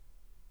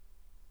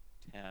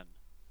10,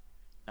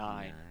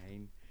 9,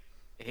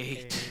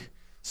 8,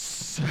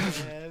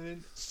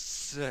 7,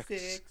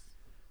 6.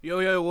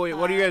 Yo, wait,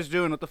 what are you guys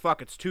doing? What the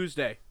fuck? It's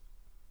Tuesday.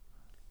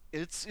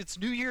 It's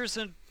New Year's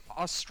in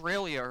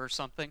Australia or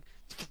something.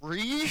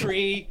 3,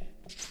 3,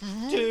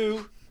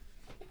 2,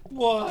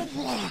 1.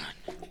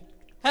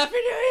 Happy New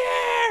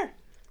Year!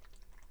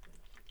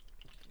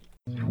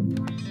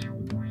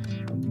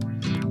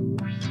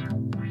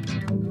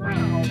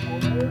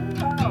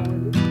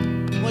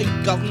 Wait,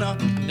 Governor,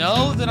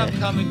 Know that I'm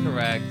coming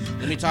correct.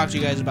 let me talk to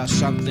you guys about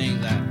something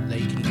that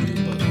you can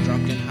do both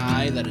drunk and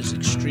high that is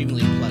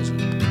extremely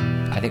pleasant.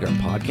 I think our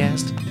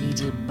podcast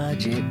needs a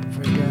budget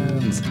for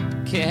guns.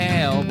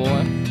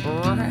 Cowboy.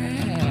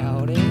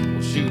 Rowdy.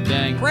 Well, shoot,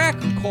 dang. Crack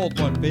a cold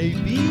one,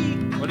 baby.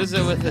 What is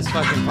it with this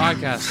fucking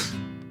podcast?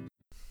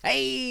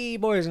 Hey,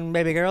 boys and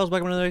baby girls,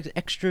 welcome to another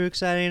extra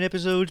exciting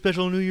episode,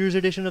 special New Year's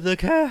edition of the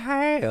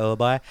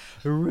Cowboy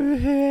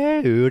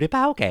Rudy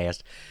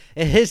Podcast.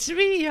 It's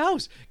me, your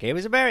host,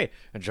 Camus and Barry,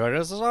 and joining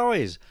us as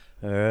always,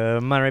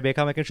 Monterey Bay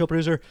comic and show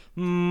producer,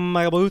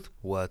 Michael Booth.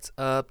 What's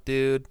up,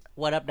 dude?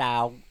 What up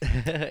now?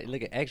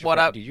 Look at extra. What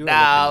up dude, you are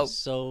now? looking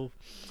so.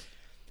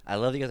 I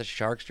love that you got the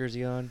Sharks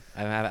jersey on.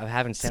 I'm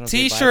having San Jose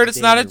T-shirt. vibes It's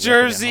today. not a You're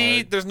working it jersey.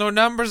 hard. There's no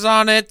numbers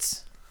on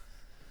it.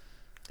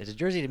 It's a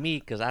jersey to me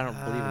because I don't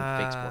believe in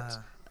fake sports.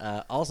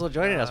 Also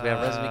joining us, we have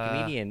resident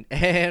comedian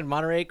and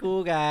Monterey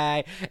cool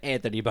guy,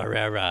 Anthony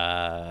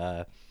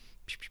Barrera.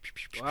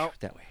 Well,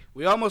 That way.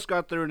 we almost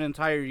got through an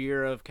entire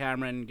year of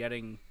Cameron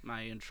getting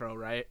my intro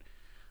right.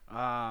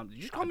 Did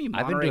you just call me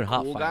I've been Monterey doing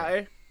hot cool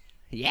fire. guy?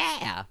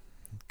 Yeah.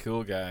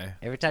 Cool guy.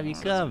 Every time you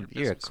come,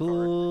 you're a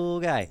cool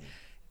guy.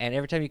 And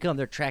every time you come,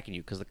 they're tracking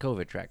you because the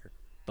COVID tracker.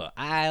 But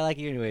I like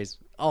you anyways.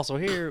 Also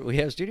here, we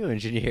have studio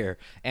engineer.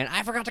 And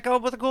I forgot to come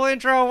up with a cool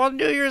intro on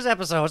New Year's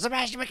episode.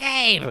 Sebastian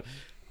McCabe. Oh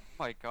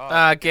my god.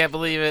 I can't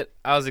believe it.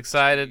 I was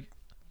excited.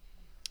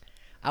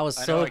 I was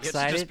I so know, I get to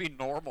excited. just be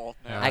normal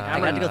now. I got to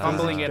Cameron go through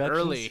fumbling these it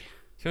instructions. early.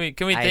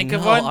 Can we I think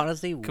of know, one?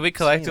 Honestly, Can we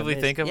collectively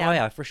seeing think of yeah, one?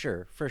 Yeah, for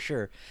sure.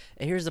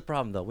 And here's the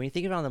problem, though. When you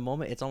think about it on the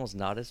moment, it's almost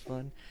not as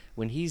fun.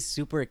 When he's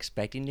super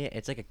expecting it,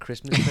 it's like a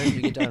Christmas present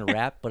you get to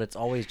unwrap, but it's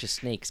always just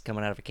snakes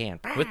coming out of a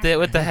can. With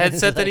the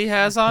headset that he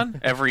has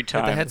on? Every With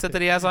time. the headset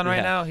that he has on right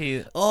Yeah. now,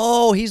 he.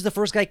 Oh, he's the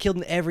first guy killed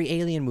in every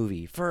Alien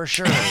movie, for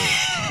sure.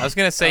 I was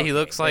gonna say he Okay,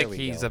 looks like there we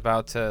he's go.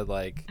 about to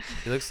like.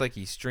 He looks like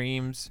he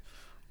streams,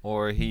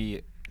 or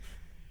he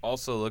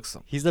also looks.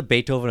 He's the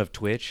Beethoven of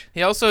Twitch.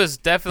 He also is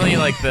definitely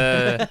like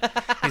the.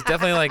 He's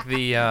definitely like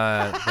the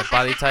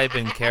body type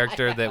and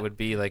character that would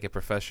be like a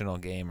professional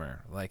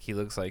gamer. Like he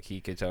looks like he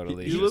could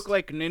totally. You just- look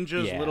like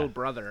Ninja's Yeah. little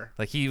brother.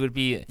 Like he would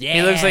be. Yeah.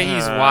 He looks like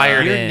he's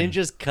wired You're in.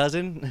 Ninja's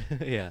cousin.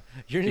 Yeah,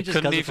 you're Ninja's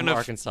couldn't cousin even from have-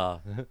 Arkansas.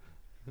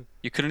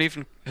 You couldn't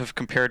even have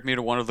compared me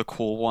to one of the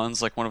cool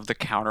ones, like one of the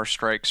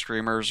Counter-Strike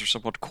streamers or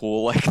someone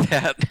cool like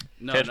that.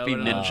 No, It'd be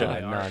no, Ninja. they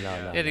no, are.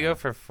 no. He had to go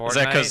for Fortnite. Is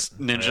that because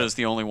Ninja is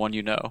the only one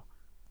you know?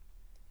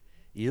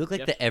 You look like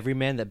Yep. the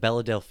everyman that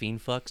Bella Delphine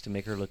fucks to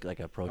make her look like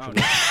approachable.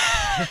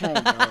 Oh,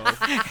 no.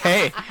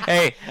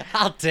 hey,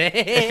 I'll take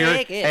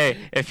it.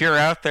 if you're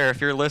out there, if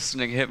you're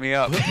listening, hit me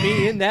up. Put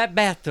me in that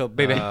bathtub,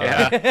 baby.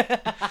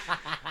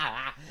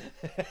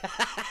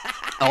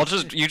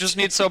 You just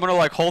need someone to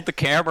like hold the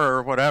camera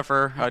or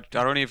whatever. You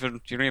don't even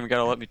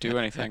gotta let me do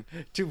anything.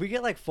 Dude, we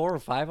get like 4 or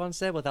 5 on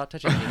set without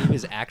touching any of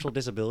his actual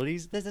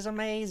disabilities. This is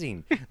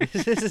amazing.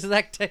 This is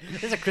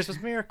a Christmas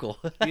miracle.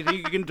 You think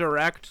you can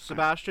direct,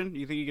 Sebastian?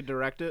 You think you can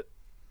direct it?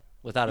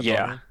 Without a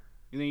Yeah. boner?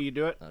 You think you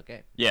can do it?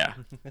 Okay. Yeah.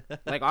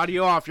 Like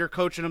audio off, you're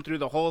coaching them through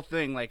the whole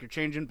thing. Like you're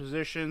changing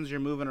positions, you're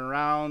moving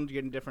around,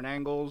 getting different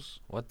angles.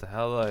 What the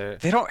hell are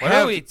They don't what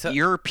have are we ta-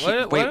 earpiece.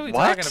 What Wait, are we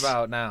what? talking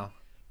about now?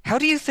 How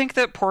do you think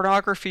that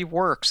pornography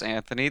works,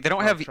 Anthony? They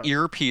don't have try-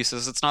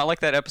 earpieces. It's not like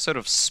that episode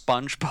of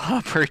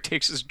SpongeBob where he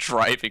takes his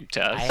driving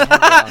I test. have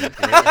it on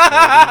great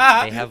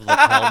recording. They have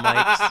lapel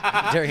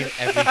mics during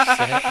every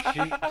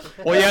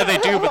set. Well, yeah, they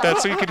do, but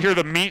that's so you can hear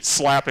the meat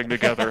slapping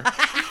together.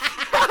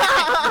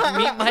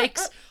 Meat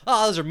mics?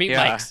 Oh, those are meat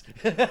Yeah. mics.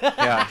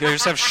 Yeah, they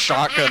just have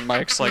shotgun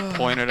mics like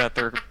pointed at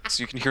their,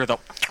 so you can hear the.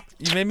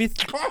 You made me.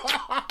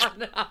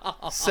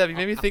 Seb, you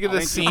made me think of the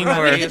Thank you scene for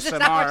where. the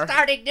ASMR.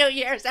 starting New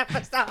Year's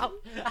episode.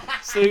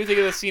 So you think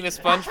of the scene of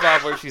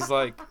SpongeBob where she's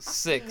like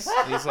 6.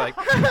 And he's like,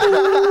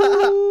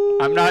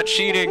 I'm not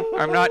cheating.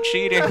 I'm not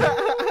cheating.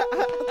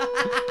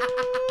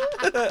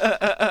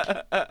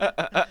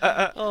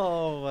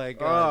 Oh my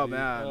god. Oh,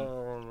 man.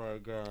 Oh my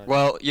god.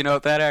 Well, you know,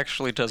 that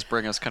actually does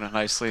bring us kind of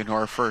nicely into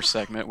our first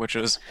segment, which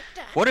is,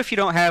 what if you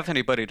don't have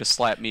anybody to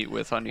slap meat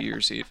with on New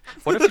Year's Eve?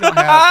 What if you don't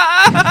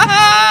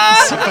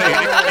have somebody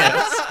to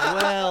kiss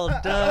Well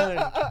done.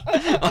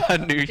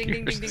 on New Ding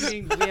ding Year's? ding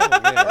ding ding. We have a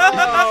winner.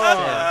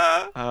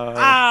 Oh, oh,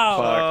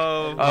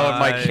 fuck. Oh,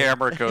 my my.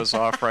 camera goes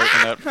off right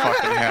when that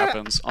fucking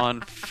happens.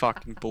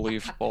 Unfucking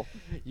believable.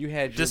 You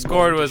had your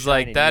Discord moment to was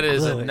like, shine that and you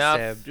is blew it, enough.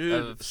 Seb. Dude,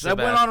 of Seb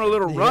went on a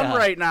little run Yeah.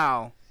 right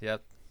now.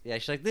 Yep. Yeah,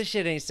 she's like, this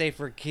shit ain't safe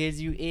for kids,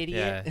 you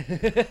idiot. Yeah,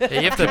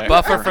 you have to Okay,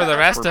 buffer for the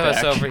rest we're of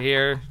us back. over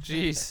here.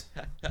 Jeez.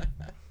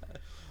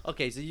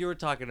 Okay, so you were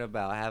talking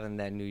about having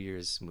that New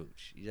Year's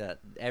smooch. Yeah,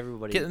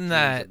 everybody Getting dreams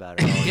that, about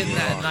it all getting year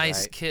that long,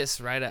 nice right? kiss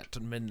right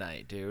at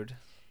midnight, dude.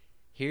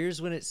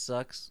 Here's when it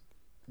sucks: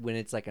 when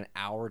it's like an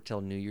hour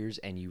till New Year's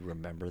and you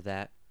remember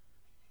that.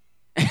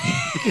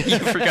 You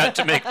forgot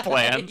to make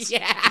plans.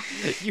 Yeah,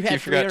 you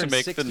had forgot to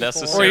make the 364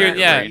 necessary Or you're-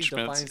 yeah. days to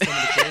arrangements. find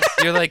someone to kiss.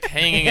 You're like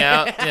hanging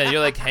out. Yeah, you're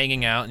like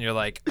hanging out, and you're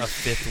like a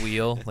fifth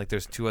wheel. Like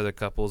there's two other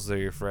couples that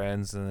are your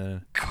friends, and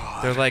then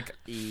God. they're like,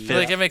 Yeah.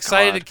 like I'm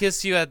excited to God.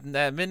 kiss you at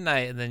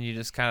midnight, and then you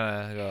just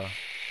kind of go.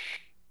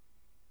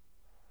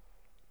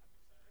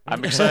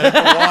 I'm excited to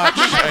watch.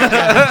 I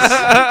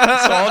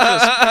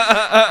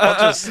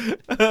guess.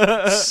 So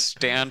I'll just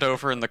stand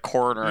over in the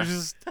corner.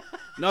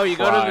 No, you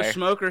go to Cry. the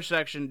smoker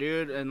section,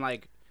 dude, and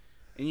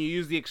you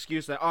use the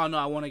excuse that, oh no,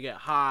 I want to get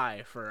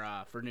high for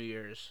New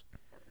Year's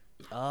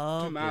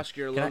Oh, to mask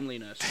your Can I-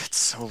 loneliness. It's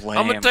so lame.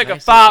 I'm gonna take a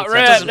Nice. fat That That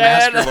rip, doesn't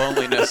mask your dude.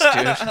 loneliness,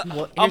 dude.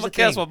 well, I'm here's gonna the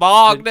kiss thing. my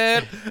dog,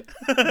 dude.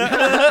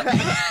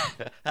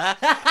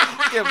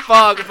 Get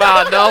fucked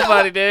about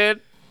nobody,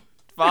 dude.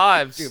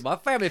 Vibes. Dude, my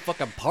family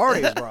fucking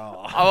parties,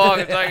 bro. I want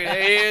to take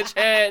a huge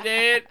head,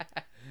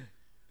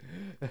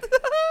 dude.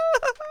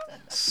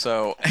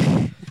 So,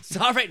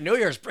 Celebrate New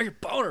Year's, bring your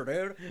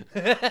boner,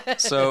 dude.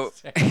 so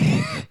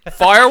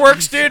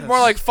Fireworks, dude. More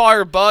like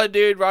fire bud,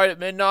 dude. Right at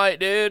midnight,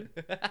 dude.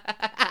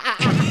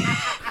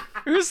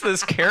 who's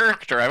this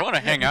character? I want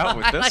to hang out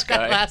with I this like that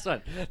guy. last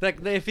one.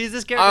 Like, if he's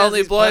this character, I has only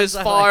these blaze puns,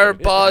 I fire like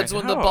it. buds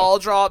when the know. ball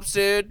drops,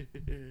 dude.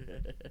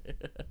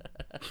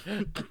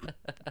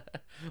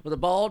 When the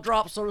ball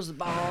drops, so does the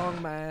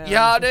bong, man.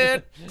 Yeah,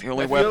 dude. The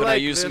only I feel weapon I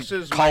like use in this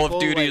is Call Michael,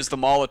 of Duty like- is the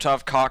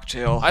Molotov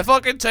cocktail. I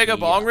fucking take a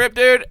bong rip,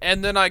 dude,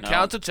 and then I No.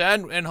 count to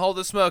 10 and hold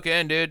the smoke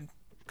in, dude.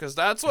 Because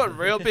that's what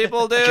real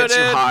people do, Gets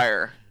you dude.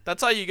 higher.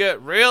 That's how you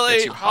get really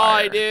Gets you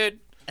high, higher. dude.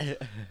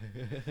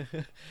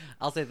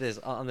 I'll say this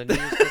on the New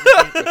Year's thing,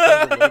 it feels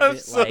a little I'm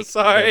bit so like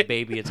sorry. the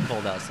Baby, it's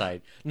cold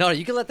outside. No,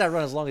 you can let that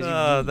run as long as you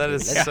Oh, need. that dude.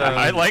 is That's- so-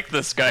 I like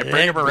this guy.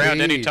 Bring him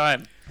around Agreed.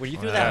 anytime. When you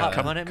threw that hot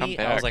Come- pun at come me,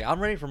 I was back. like, I'm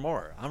ready for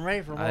more. I'm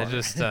ready for more. I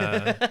just,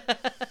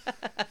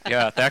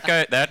 Yeah, that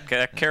guy,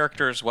 that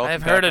character is welcome. I've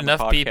back heard on the enough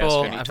podcast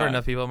people. I've anytime. heard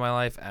enough people in my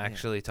life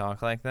actually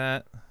talk like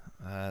that.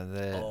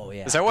 That Oh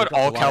yeah. Is that what Pick up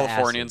a all lot of acid.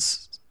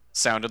 Californians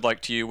sounded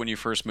like to you when you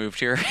first moved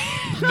here?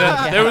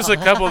 there was a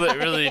couple that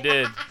really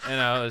did,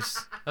 and I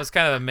was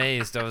kind of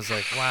amazed. I was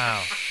like,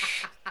 wow.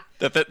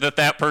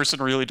 that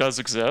person really does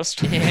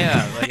exist.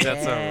 Yeah, like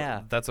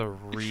Yeah. that's a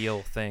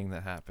real thing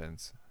that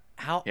happens.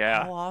 How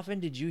Yeah. how often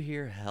did you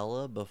hear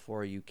hella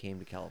before you came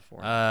to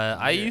California?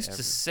 I Did you hear used it to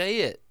ever? say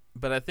it,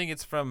 but I think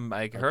it's from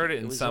I heard it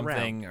it in was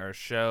something or a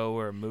show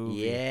or a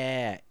movie.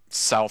 Yeah,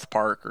 South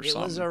Park or it was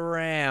something.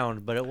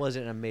 around, but it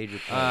wasn't a major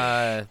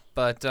part.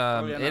 But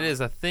yeah, it no.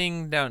 is a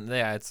thing down there.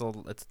 Yeah, it's a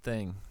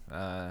thing.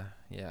 Yeah.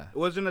 It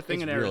wasn't a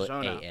thing It's in real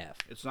Arizona. AF.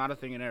 It's not a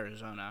thing in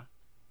Arizona.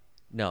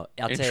 No,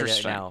 I'll tell you that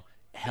Interesting. now.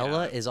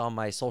 Hella is on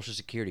my social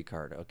security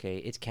card. Okay,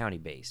 it's county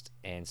based,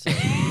 and so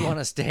you want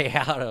to stay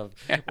out of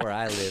where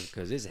I live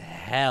because it's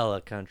hella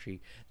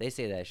country. They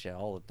say that shit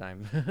all the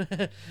time.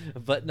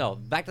 But no,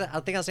 back to that. I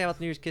think I'll say about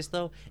the New Year's Kiss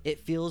though. It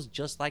feels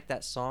just like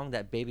that song,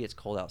 that Baby It's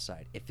Cold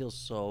Outside. It feels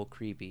so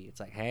creepy. It's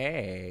like,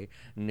 hey,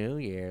 New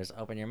Year's,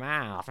 open your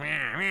mouth.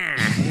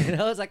 You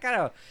know, it's like kind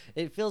of.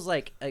 It feels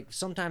like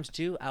sometimes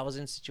too. I was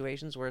in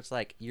situations where it's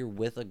like you're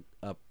with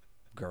a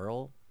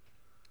girl.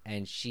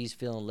 And she's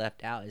feeling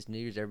left out. It's New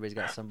Year's. Everybody's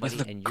got somebody,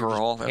 With a and you're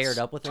girl? just paired That's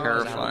up with her. I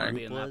is don't that terrifying. what want to the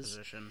be in group that was?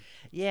 position.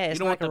 Yeah, it's You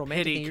don't not want like a the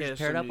romantic pity thing. You're just kiss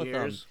paired on up New with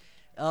them. Year's.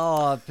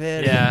 Oh,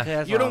 pity. Yeah.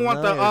 kiss You don't on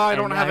want the, New oh, I Year's.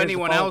 don't And have now here's the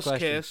anyone follow-up else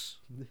question. kiss.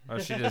 Or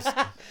she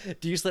just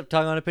Do you slip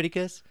tongue on a pity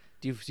kiss?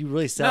 Do you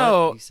really sell it?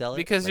 no, You sell it?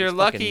 because Like, you're it's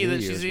fucking lucky New that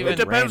Year's, she's bro. even It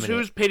depends ramming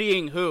who's it.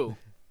 pitying who.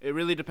 It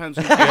really depends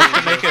who's You have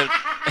to pitying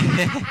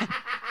make who. it.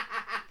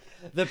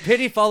 The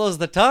pity follows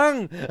the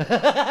tongue.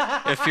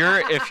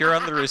 If you're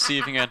on the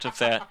receiving end of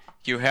that,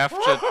 you have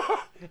to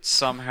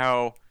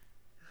somehow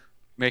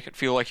make it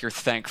feel like you're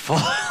thankful.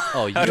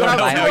 Oh, you I don't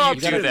know how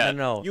you gotta- do that.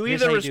 No, You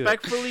here's either how do it.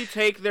 respectfully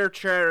take their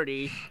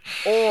charity,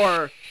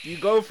 or you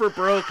go for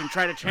broke and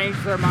try to change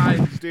their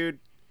minds, dude.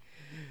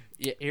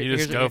 Yeah, You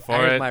just here's- go for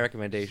here's it. my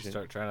recommendation.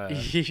 start trying to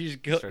You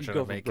just go, start you trying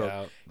go to for make broke.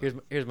 out.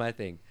 Here's my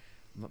thing.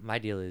 My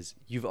deal is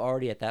you've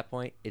already at that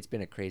point. It's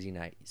been a crazy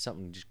night.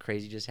 Something just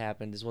crazy just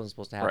happened. This wasn't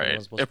supposed to happen. Right.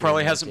 wasn't supposed It to be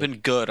probably hasn't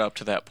romantic. been good up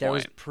to that There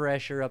was point.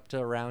 pressure up to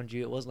around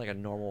you. It wasn't like a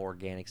normal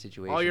organic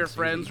situation. All your So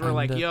friends you- were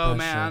like, Under "Yo, pressure.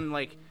 man,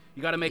 like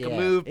you got to make a Yeah.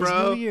 move, It's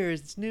bro." New Year's.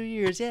 It's New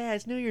Year's. Yeah,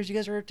 it's New Year's. You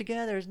guys are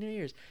together. It's New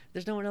Year's.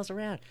 There's no one else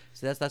around.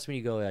 So that's when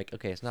you go like,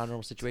 okay, it's not a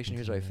normal situation.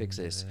 Here's how I fix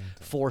this.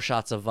 4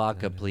 shots of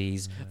vodka,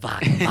 please.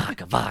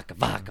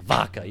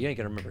 Vodka. You ain't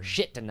gonna remember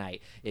shit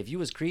tonight. If you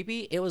was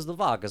creepy, it was the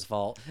vodka's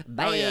fault.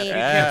 Bam. Oh yeah, if you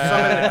can't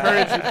summon the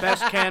courage, you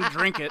best can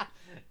drink it.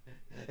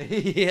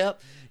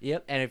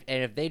 Yep. And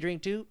if they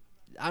drink too,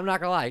 I'm not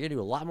gonna lie, you're gonna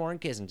do a lot more than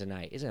kissing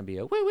tonight. It's gonna be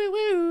a woo woo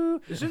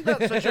woo. Isn't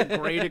that such a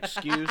great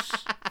excuse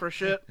for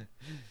shit?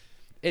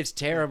 It's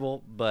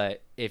terrible,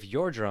 but if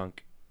you're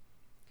drunk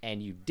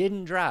and you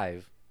didn't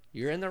drive,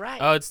 you're in the right.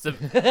 Oh, it's the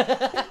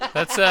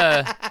that's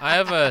I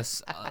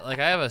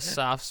have a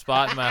soft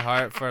spot in my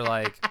heart for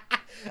like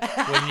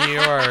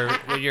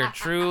when you're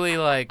truly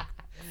like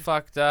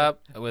fucked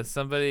up with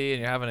somebody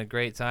and you're having a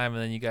great time,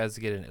 and then you guys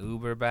get an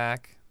Uber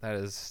back.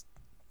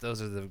 Those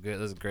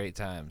are great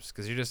times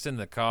because you're just in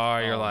the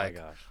car. You're like,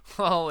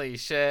 holy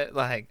shit!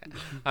 Like,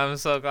 I'm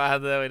so glad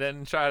that we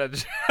didn't try to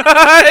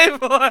drive.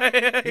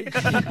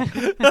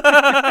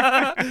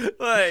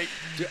 Like,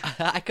 Dude,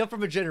 I come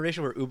from a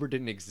generation where Uber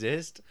didn't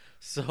exist,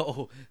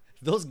 so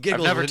those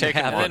giggles never didn't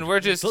taken happen. one. and we're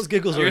just those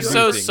giggles are you're a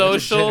so new thing. That's a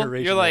social.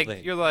 You're generational like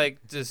thing.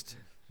 just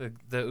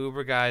the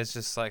Uber guy's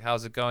just like,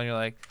 how's it going? You're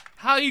like,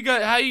 how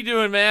you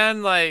doing,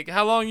 man? Like,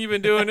 how long you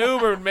been doing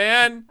Uber,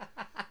 man?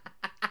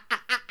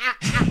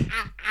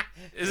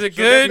 Is it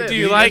good? Do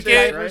you like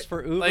it? Right?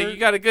 For Uber? Like, you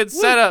got a good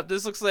setup.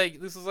 This looks like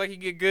you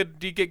get good.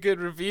 Do you get good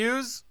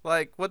reviews?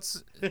 Like,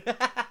 what's?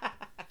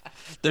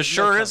 There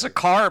sure is a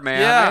car,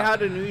 man. Yeah. I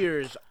had a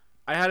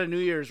New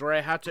Year's where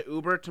I had to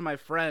Uber to my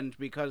friend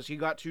because he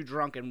got too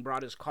drunk and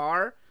brought his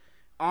car.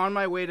 On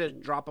my way to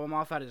drop him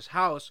off at his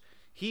house,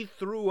 he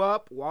threw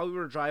up while we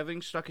were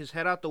driving, stuck his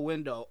head out the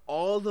window.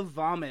 All the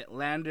vomit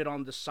landed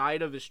on the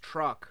side of his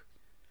truck.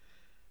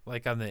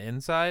 Like on the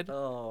inside?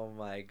 Oh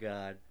my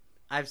god!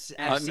 I've seen.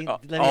 All let me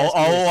ask you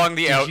this. along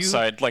the Did you-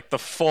 outside, like the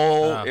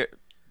full Oh.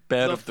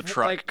 bed of the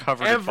truck Like,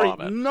 covered in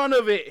vomit. None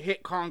of it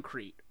hit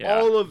concrete. Yeah.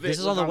 All of it. This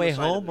is was on the way side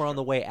of home his or on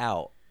the truck. way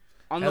out?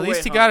 On At the least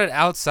way he home. got it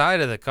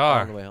outside of the On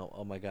car. the way home.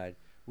 Oh my god!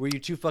 Were you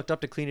too fucked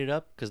up to clean it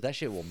up? Because that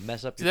shit will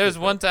mess up. Your There's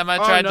toothpick. one time I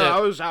Oh tried no, to. I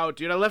was out,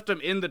 dude. I left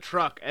him in the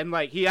truck, and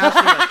like he asked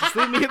me, like, just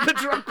leave me in the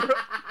truck, bro.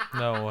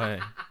 No way.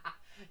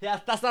 Yeah,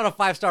 that's not a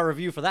 5-star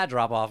review for that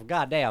drop off.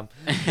 God damn.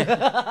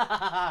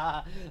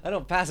 I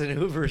don't pass an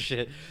Uber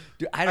shit.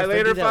 Dude, I, had a I friend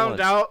later do that found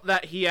once. out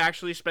that he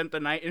actually spent the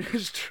night in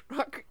his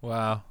truck.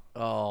 Wow.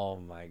 Oh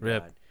my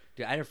Rip. god.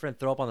 Dude, I had a friend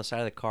throw up on the side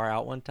of the car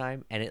out one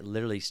time, and it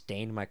literally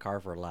stained my car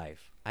for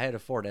life. I had a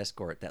Ford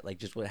Escort that like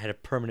just had a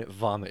permanent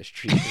vomit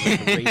streak,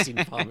 like a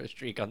racing vomit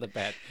streak on the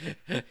back.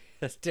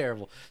 That's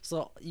terrible.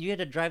 So you had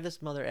to drive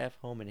this mother f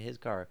home in his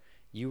car.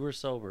 You were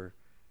sober,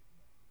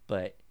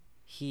 but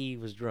he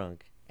was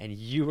drunk, and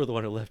you were the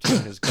one who left him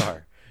in his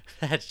car.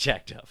 That's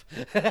jacked up.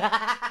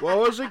 Well, I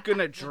wasn't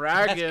gonna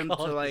drag That's him to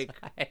called like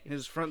design.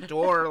 his front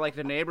door. Like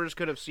the neighbors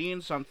could have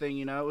seen something.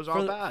 You know, it was all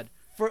For the- bad.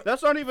 For,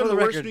 That's not even for the the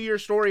worst record- New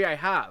Year's story I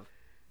have.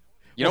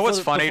 You know Well,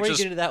 what's funny? Before you Just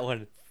get into that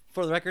one,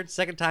 for the record,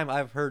 second time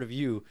I've heard of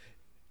you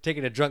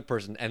taking a drunk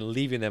person and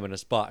leaving them in a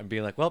spot and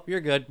being like, "Well,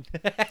 you're good."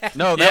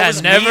 no, that Yeah,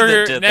 was never, me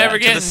that did never that to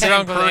getting the same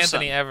drunk with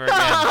person. Anthony ever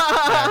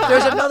again.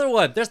 There's another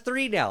one. There's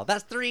 3 now.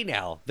 That's 3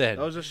 now. Then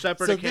That was a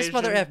separate so occasion. this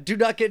mother f, do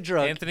not get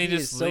drunk. Anthony He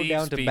just is so leaves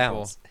down to people.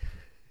 bounce.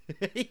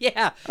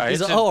 Yeah, I he's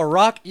used like, to- oh, a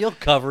rock, you'll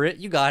cover it.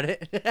 You got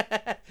it.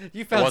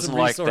 You found wasn't some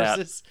like that.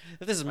 resources.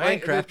 If this is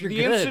Minecraft, the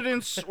you're good.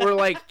 incidents were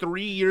like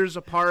 3 years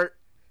apart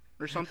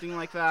or something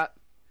like that.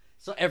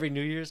 So every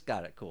New Year's,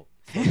 got it. Cool.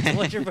 So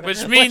what's your- Which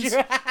what's means your-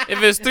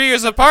 if it's 3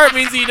 years apart,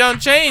 means he don't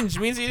change.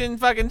 Means he didn't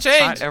fucking Not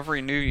change.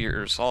 every New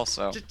Year's,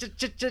 also.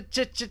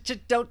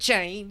 don't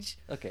change.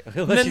 Okay.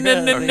 No, what's your-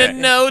 no, no, no, Okay.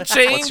 no What's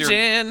your-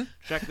 changing.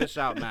 Check this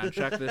out, man.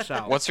 Check this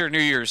out. What's your New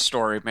Year's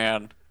story,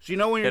 man? So you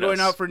know when you're Hit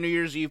going us. out for New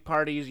Year's Eve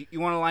parties, you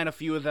want to line a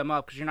few of them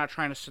up because you're not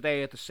trying to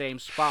stay at the same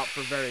spot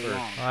for very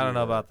long. I don't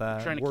know about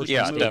that. Trying to Worst keep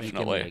Yeah, it mistake moving. you can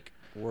definitely. make.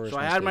 Worst So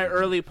I had my mistake you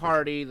can early make.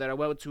 party that I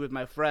went to with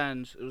my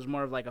friends. It was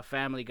more of like a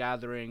family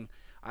gathering.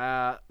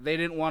 They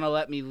didn't want to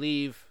let me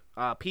leave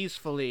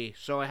peacefully,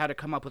 so I had to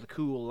come up with a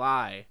cool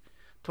lie.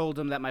 Told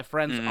them that my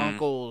friend's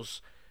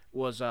uncle's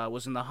was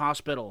in the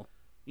hospital.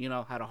 You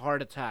know, had a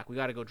heart attack. We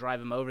got to go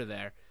drive him over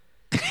there.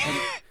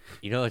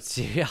 You know, it's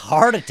a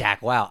heart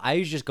attack. Wow, I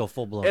usually just go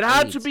full blown. It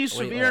had to be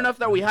severe enough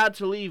that we had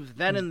to leave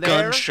then and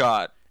there,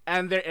 Gunshot.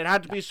 and it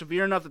had to be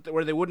severe enough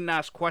where they wouldn't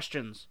ask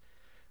questions.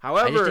 I just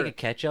However, take a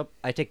ketchup.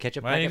 I take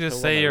ketchup. Why don't you packet,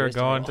 just put it on say my you were wrist,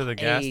 and going go, to the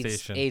gas AIDS,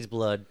 station? AIDS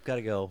blood.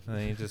 Gotta go. And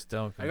then you just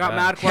don't. I come got back.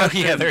 mad Oh,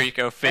 questions. yeah, there you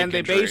go. Fake And they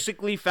injury.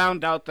 basically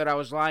found out that I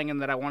was lying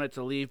and that I wanted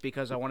to leave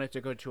because I wanted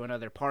to go to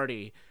another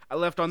party. I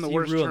left on the So you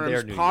worst ruined their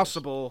terms New Year's.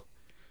 possible.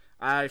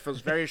 I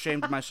was very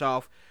ashamed of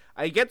myself.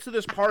 I get to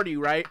this party,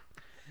 right?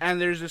 And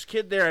there's this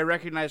kid there I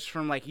recognized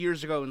from like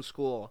years ago in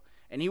school.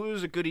 And he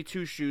was a goody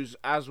two-shoes,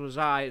 as was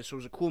I. So it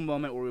was a cool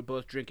moment where we were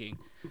both drinking.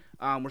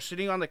 We're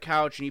sitting on the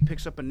couch and he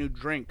picks up a new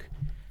drink.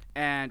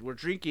 And we're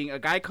drinking. A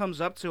guy comes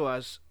up to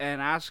us and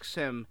asks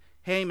him,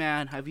 "Hey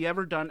man, have you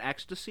ever done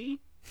ecstasy?"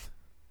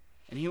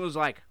 And he was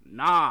like,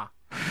 "Nah."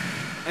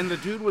 And the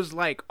dude was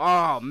like,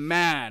 "Oh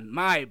man,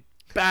 my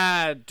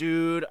bad,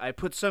 dude. I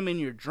put some in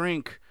your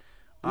drink.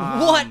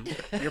 What?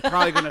 You're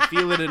probably gonna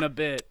feel it in a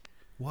bit."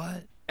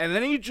 What? And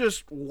then he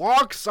just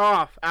walks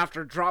off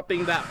after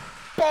dropping that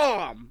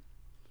bomb.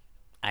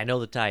 I know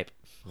the type.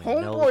 I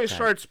know the Homeboy type.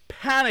 starts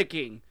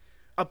panicking.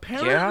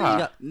 Apparently,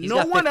 Yeah. He's no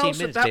got one 15 else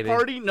minutes, at that baby.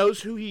 party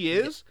knows who he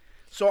is.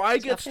 So I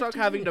got get stuck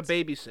 15 having to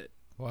minutes. babysit.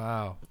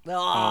 Wow. Oh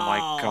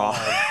my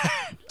god.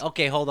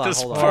 Okay, hold on,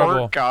 This hold poor on.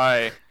 Horrible.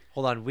 guy.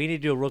 Hold on. We need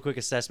to do a real quick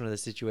assessment of the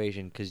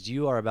situation because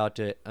you are about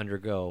to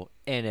undergo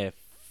a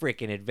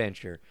freaking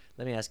adventure.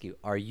 Let me ask you: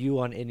 are you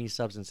on any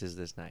substances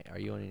this night? Are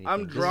you on any?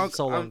 I'm This is drunk.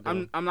 so long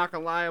I'm ago. not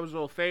gonna lie. I was a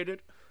little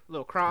faded,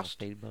 little crossed.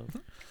 Faded bow.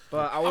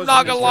 But I I'm wasn't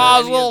not gonna into lie, I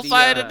was any a of little the,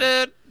 faded,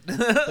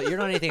 dude. But you're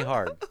not anything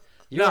hard.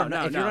 No, If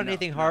no, you're no, not no,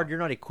 anything no. hard, you're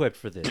not equipped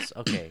for this.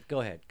 Okay, go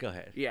ahead.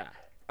 Yeah.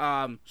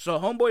 So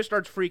homeboy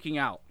starts freaking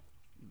out.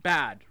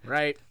 Bad,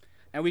 right?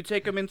 And we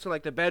take him into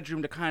like the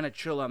bedroom to kind of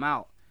chill him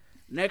out.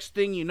 Next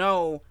thing you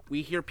know,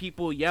 we hear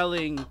people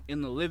yelling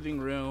in the living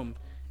room,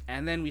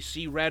 and then we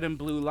see red and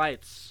blue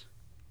lights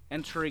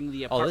entering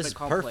the Oh, apartment this is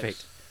complex.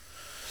 perfect.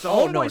 So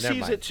Oh, homeboy no, never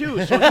sees mind. it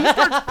too. So he starts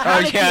Oh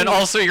panicking. yeah, and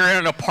also you're in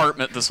an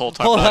apartment this whole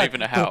time, Hold not on.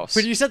 even a house.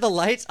 When you said the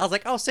lights, I was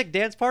like, "Oh, sick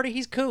dance party.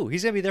 He's cool.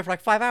 He's gonna be there for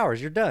like 5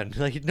 hours. You're done.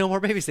 Like no more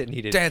babysitting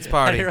needed." Dance I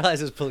party. didn't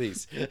realize it was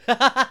police.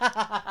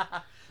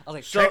 I was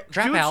like, So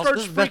 "Trap dude house.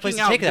 starts This is the best place freaking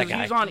to out take that because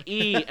guy." he's on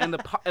E,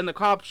 and the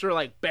cops are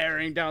like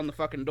bearing down the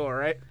fucking door,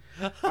 right?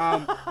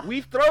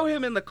 We throw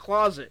him in the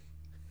closet,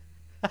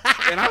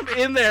 and I'm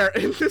in there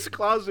in this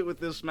closet with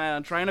this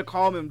man trying to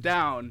calm him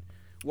down,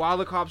 while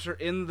the cops are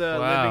in the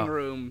Wow. living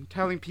room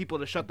telling people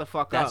to shut the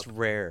fuck That's up.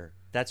 rare.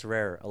 That's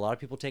rare. A lot of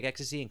people take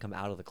ecstasy and come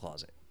out of the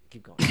closet.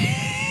 Keep going.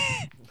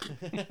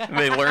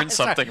 They learn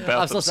something I'm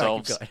about so sorry.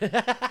 themselves. Keep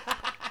going.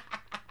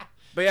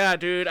 But yeah,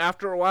 dude,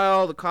 after a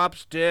while, the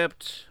cops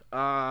dipped.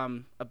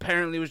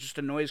 Apparently, it was just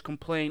a noise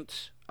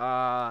complaint.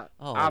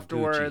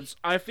 Afterwards,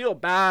 I feel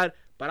bad,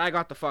 but I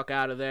got the fuck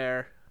out of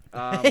there. You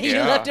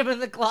Yeah. left him in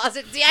the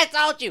closet. See, I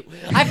told you.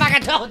 I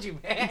fucking told you,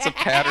 man. It's a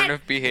pattern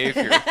of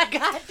behavior.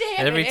 God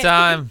damn Every it.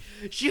 time.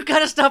 You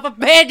gotta stop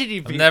abandoning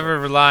people. I'm never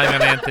relying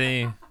on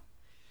Anthony.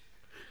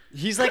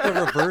 He's like a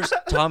reverse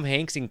Tom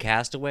Hanks in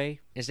Castaway.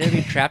 Instead of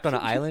being trapped on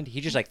an island, he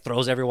just like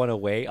throws everyone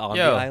away on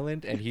Yo. the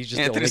island, and he's just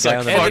Anthony's the like,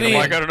 only guy on fuck the him,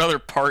 Anthony- I got another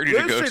party to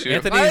go Listen, to.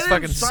 Anthony's didn't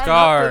fucking sign up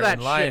Scar for that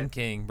in Lion shit.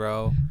 King,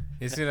 bro.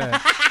 He's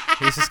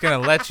just gonna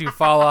let you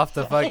fall off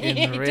the He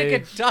fucking took rig.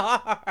 a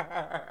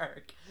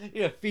dark.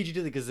 You know, feed you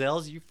to the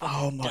gazelles. You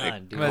fucking my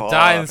done, dude. I'm gonna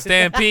die in the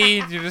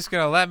stampede. You're just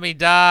gonna let me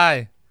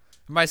die.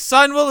 My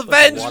son will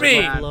avenge water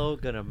me. man. Buffalo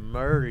gonna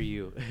murder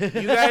you. You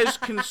guys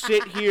can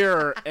sit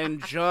here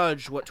and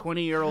judge what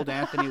 20-year-old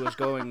Anthony was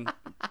going, was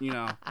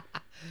That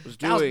was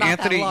doing. not that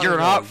Anthony, long you're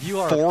ago. not You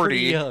are 40.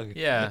 pretty young.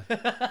 Yeah.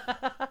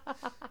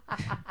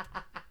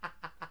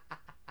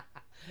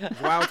 It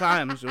was wild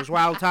times. It was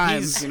wild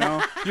times, He's- you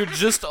know. You're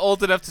just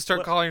old enough to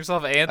start calling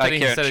yourself Anthony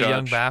can't instead of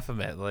Young judge.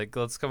 Baphomet. Like,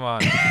 let's come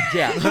on.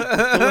 Yeah,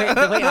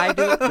 the way I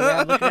do it, the way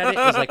I'm looking at it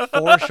is like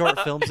 4 short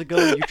films ago,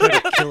 you tried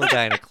to kill a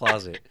guy in a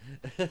closet.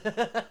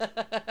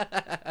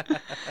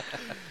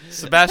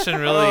 Sebastian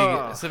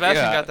Oh,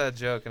 Sebastian yeah. got that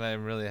joke, and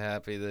I'm really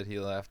happy that he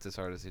laughed as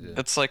hard as he did.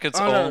 It's like its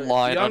Oh, no, own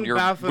line young on your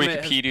Baphomet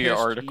has Wikipedia pissed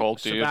article,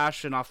 dude.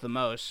 Sebastian off the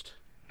most.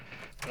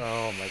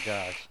 Oh my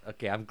gosh.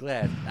 Okay, I'm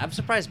glad. I'm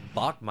surprised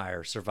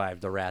Bachmeyer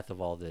survived the wrath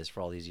of all this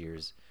for all these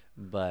years.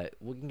 But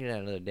we can get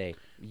that another day.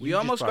 You We just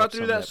almost brought got up through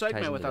something that ties segment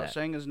into without that.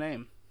 saying his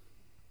name.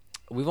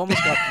 We've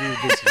almost got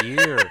through this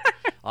year.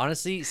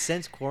 Honestly,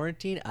 since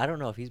quarantine, I don't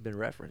know if he's been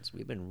referenced.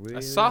 We've been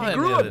really. saw He him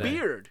grew the a other day.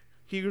 beard.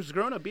 He was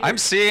growing a beard. I'm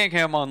seeing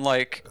him on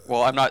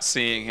well, I'm not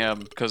seeing him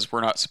because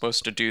we're not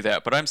supposed to do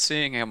that, but I'm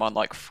seeing him on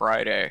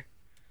Friday.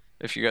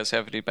 If you guys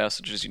have any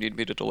messages you need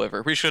me to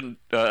deliver, we shouldn't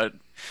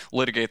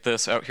litigate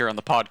this out here on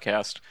the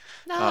podcast.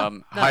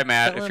 Hi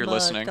Matt, if you're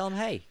listening. Tell him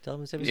hey.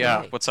 Tell him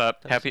Yeah, hey. what's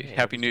up? Tell him Happy hey,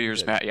 Happy this New is Year's,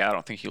 good. Matt. Yeah, I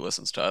don't think he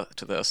listens to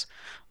this.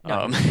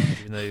 No,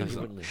 Even though he he was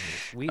wouldn't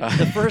listen.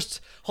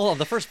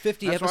 The first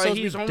 50 That's why episodes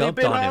he's we only dumped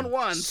been on on him.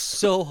 once.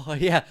 So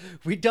yeah,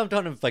 we dumped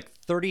on him like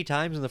 30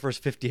 times in the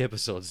first 50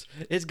 episodes.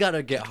 It's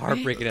gotta get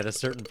heartbreaking at a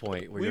certain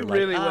point where we you're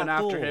really like, went ah,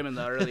 after cool. him in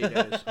the early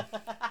days.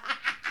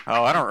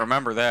 Oh, I don't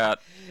remember that.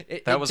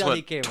 That was Until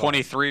he what came on.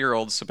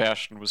 23-year-old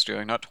Sebastian was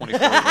doing, not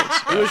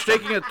 24-year-old He was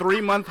taking a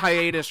 3-month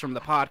hiatus from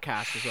the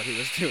podcast, is what he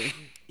was doing.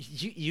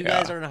 You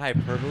guys are in a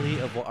hyperbole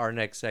of what our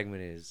next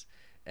segment is.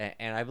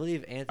 And I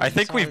believe Anthony. I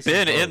think saw we've this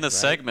been Vogue, in the right?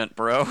 segment,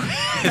 bro.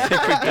 I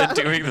think we've been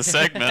doing the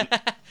segment.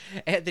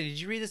 Anthony,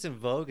 did you read this in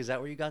Vogue? Is that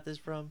where you got this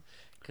from?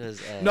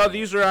 Because No,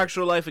 these are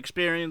actual life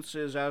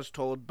experiences as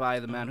told by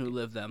the man who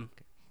lived them.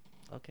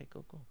 Okay,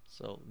 cool.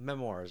 So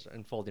memoirs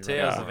unfolding.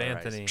 Tales right of before our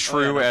eyes. Anthony.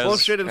 True yeah, as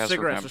Bullshit and as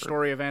Cigarettes, the remembered.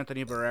 story of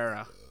Anthony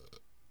Barrera.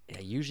 Yeah,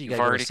 usually you You've gotta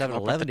go already to come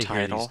up with 7-Eleven the to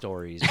hear title. these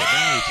stories. But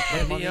now you just put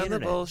them on Heavy the on the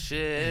internet.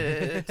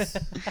 bullshit.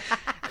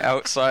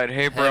 Outside,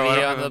 hey bro, I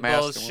Heavy don't on have the a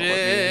mask. and won't let me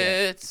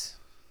in. bullshit.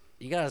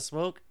 You gotta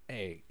smoke?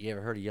 Hey, you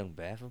ever heard of Young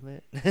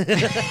Baphomet?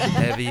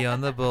 Heavy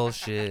on the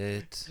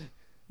bullshit.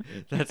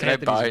 That's Can I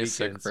Anthony's buy a weekends.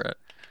 cigarette?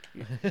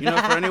 You know,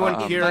 for anyone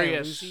Um,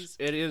 curious, Lucy's?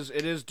 it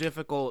is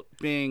difficult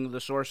being the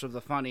source of the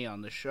funny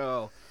on the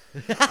show.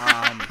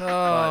 Oh,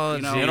 but,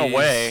 you know, In a jeez.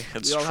 way,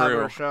 it's we all have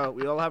true. our show.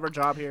 We all have our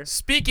job here.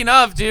 Speaking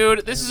of,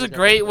 dude, this is a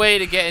great way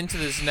to get into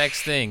this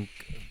next thing.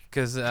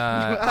 Because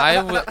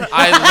I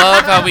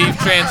love how we've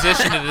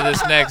transitioned into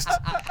this next.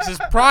 This is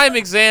prime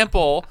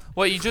example,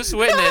 what you just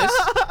witnessed,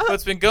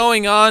 what's been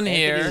going on Anthony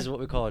here. is what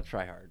we call a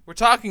tryhard. We're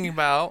talking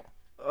about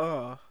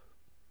Uh,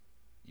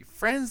 your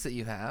friends that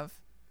you have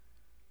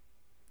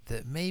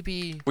that may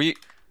be We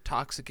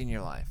toxic in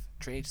your life.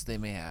 Traits they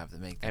may have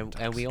that make them And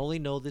toxic. we only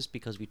know this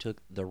because we took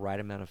the right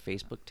amount of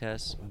Facebook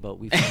tests, but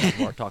we found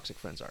who our toxic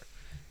friends are.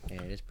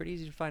 and it's pretty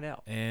easy to find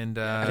out. And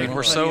I mean,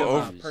 we're Plenty so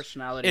of, over.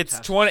 personality it's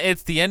tests. 20.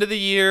 It's the end of the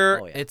year.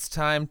 Oh, yeah. It's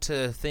time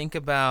to think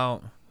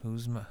about who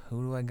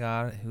do I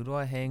got? Who do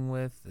I hang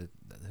with?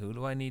 Who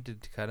do I need to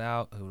cut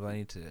out? Who do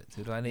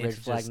I need Red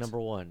to flag just... number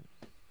 1.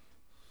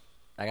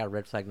 I got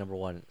red flag number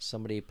 1.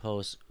 Somebody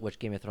posts, which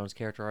Game of Thrones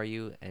character are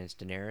you? And it's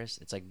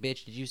Daenerys. It's like,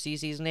 bitch, did you see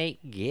season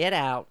 8? Get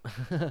out.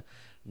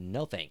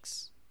 No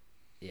thanks.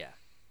 Yeah.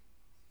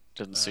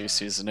 Didn't see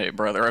season 8,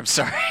 brother. I'm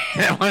sorry.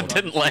 That one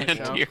didn't land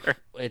show. here.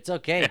 It's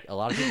okay. A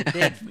lot of people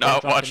did. I've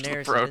not First off, watched the Daenerys in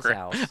this program.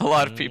 house. A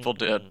lot of people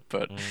did,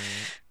 but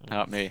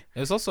not me. It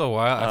was also a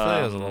while. I feel like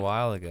it was a Um, little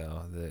while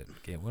ago.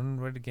 That game.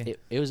 Where did the game?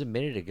 It was a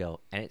minute ago,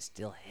 and it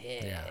still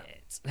hits. Yeah.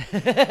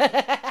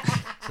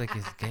 It's like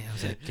his game.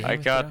 Was it Game I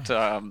of got.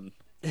 Thrones?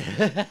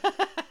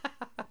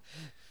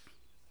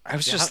 I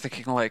was just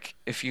thinking, like,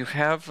 if you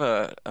have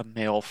a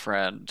male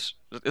friend,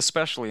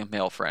 especially a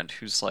male friend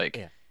who's like,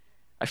 Yeah.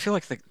 I feel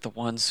like the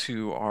ones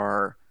who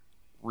are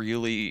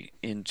really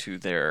into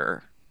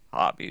their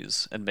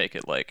hobbies and make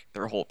it like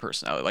their whole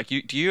personality. Like,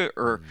 yeah.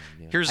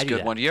 here's I a do good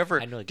that. one. Do you I ever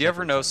know do you exactly ever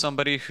what know you're talking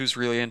somebody who's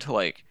really into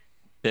like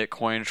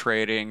Bitcoin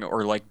trading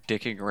or like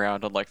dicking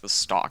around on like the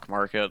stock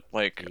market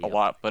like a Yep.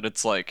 lot? But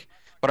it's like.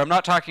 But I'm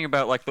not talking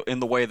about like in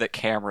the way that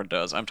Cameron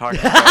does. I'm talking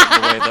about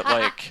in the way that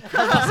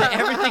like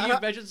Everything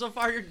you've mentioned so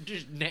far, you're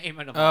just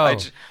naming them. Oh.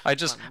 I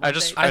just I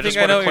just think I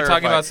wanna know what you're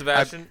talking clarify. about,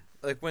 Sebastian.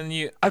 Like when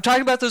you. I'm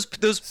talking about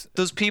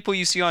those people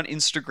you see on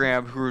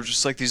Instagram who are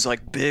just like these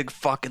like big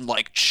fucking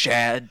like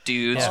Chad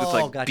dudes Yeah. with Oh,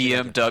 like gotcha,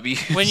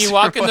 BMWs. When you or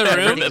walk in the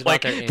whatever room- that,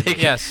 like Everything's they about can, their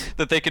image. Yes.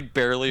 that they could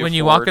barely. When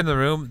you walk afford. in the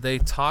room, they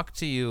talk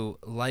to you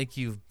like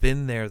you've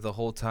been there the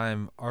whole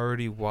time,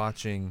 already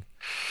watching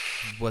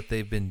what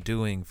they've been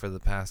doing for the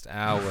past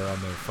hour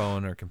on their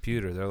phone or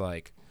computer. They're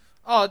like,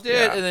 "Oh, dude,"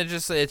 Yeah. and then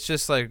it's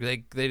just like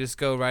they just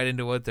go right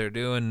into what they're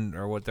doing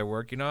or what they're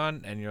working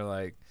on, and you're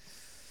like,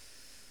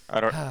 I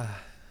don't.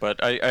 But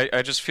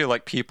I just feel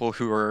like people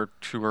who are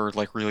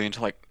like really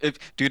into like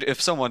if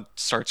someone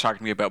starts talking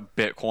to me about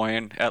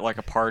Bitcoin at like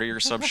a party or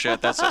some shit,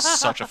 that's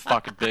such a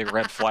fucking big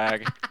red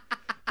flag.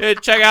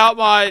 "Dude, check out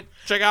my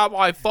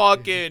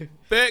fucking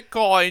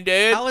Bitcoin,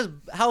 dude."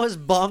 How is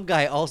Bomb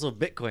Guy also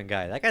Bitcoin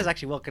Guy? That guy's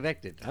actually well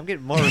connected. I'm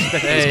getting more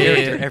respect for his Hey,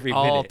 character every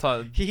all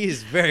minute. ti- He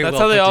is very That's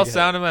well how they put all together.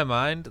 sound in my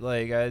mind.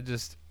 Like I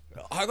just.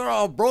 I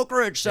got a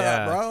brokerage set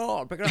Yeah. up, bro.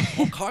 I'm picking up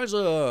all kinds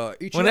of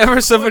Whenever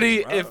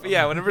somebody's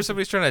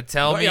trying to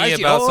tell me Right,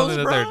 about ICOs, something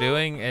that they're bro.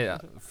 doing,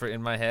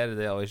 in my head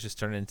they always just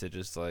turn into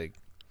just like,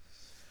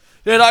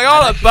 dude, I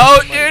got a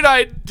boat, dude.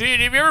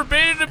 Have you ever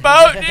been in a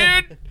boat,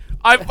 dude?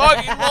 I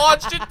fucking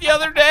launched it the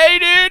other day,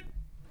 dude.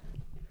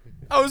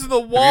 I was in the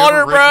Have you water,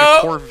 ever ridden a bro.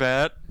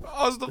 Corvette?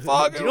 I was the Do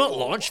fucking. you know what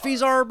launch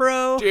fees are,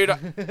 bro? dude?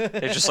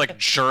 They just like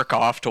jerk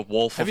off to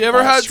Wolf Have of you ever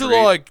Wall had Street.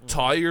 to like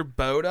tie your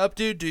boat up,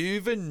 dude? Do you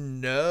even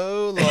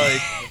know,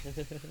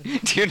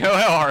 like? Do you know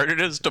how hard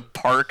it is to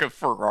park a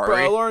Ferrari? Bro,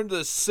 I learned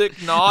the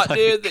sick knot,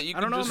 dude, that you I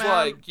can don't know, just man.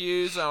 like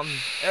use on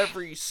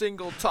every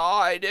single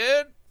tie,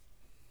 dude.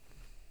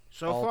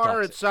 So All far,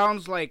 toxic. it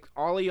sounds like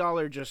all of y'all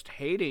are just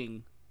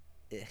hating.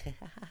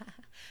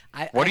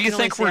 What do you can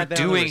only think say we're I've been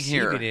on the doing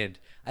here? receiving end.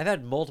 I've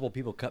had multiple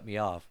people cut me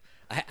off.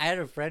 I had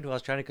a friend who I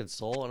was trying to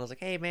console, and I was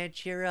like, "Hey, man,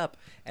 cheer up!"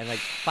 And like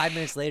 5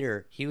 minutes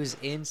later, he was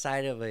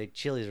inside of a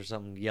Chili's or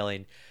something,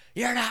 yelling,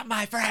 "You're not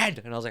my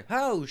friend!" And I was like,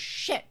 "Oh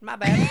shit, my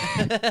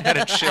bad." At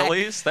a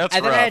Chili's? That's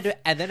and rough.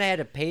 then I had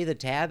to pay the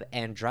tab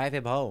and drive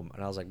him home,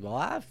 and I was like, "Well,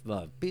 I'm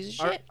a piece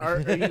of shit." Are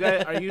you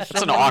guys? Are you That's an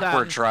someone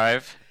awkward that,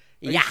 drive.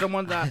 are you Yeah.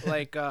 someone that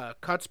like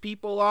cuts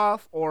people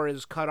off or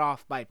is cut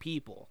off by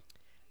people?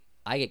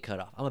 I get cut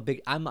off.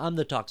 I'm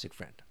the toxic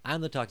friend. I'm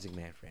the toxic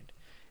man friend.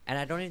 And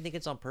I don't even think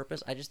it's on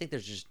purpose. I just think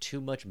there's just too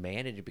much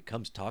man and it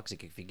becomes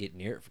toxic if you get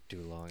near it for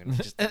too long. And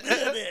it's just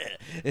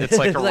It's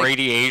like a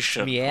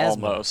radiation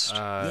miasma. almost.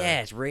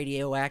 yeah, it's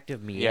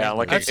radioactive miasma. Yeah,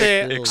 like I'd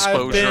say I've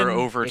exposure been-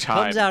 over it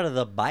time. comes out of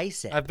the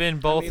bicep. I've been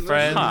both I mean,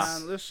 friends.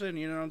 Listen, man, listen,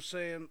 you know what I'm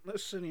saying?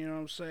 Listen, you know what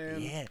I'm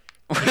saying? yeah.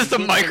 With the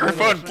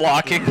microphone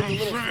blocking. You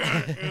know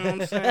what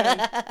I'm saying?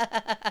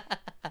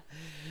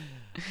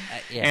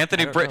 Yeah,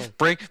 Anthony, I don't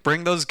know.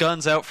 bring those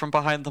guns out from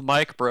behind the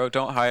mic, bro.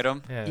 Don't hide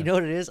them. Yeah. You know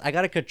what it is? I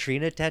got a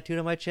Katrina tattooed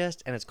on my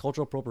chest, and it's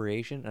cultural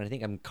appropriation. And I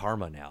think I'm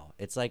karma now.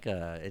 It's like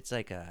a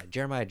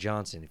Jeremiah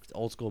Johnson,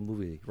 old school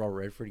movie. Robert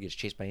Redford gets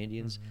chased by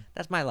Indians.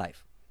 That's my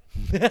life.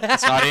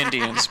 It's not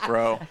Indians,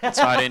 bro. It's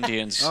not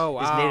Indians. Oh,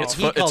 His wow. native- It's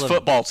he called them-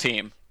 football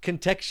team.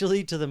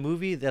 Contextually to the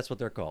movie, that's what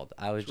they're called.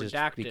 I was just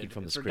redacted. speaking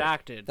from the It's script.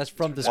 redacted. That's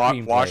from the Wa-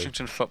 screenplay.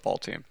 Washington football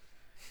team.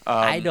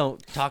 I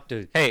don't talk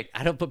to. Hey.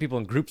 I don't put people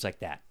in groups like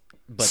that.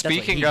 But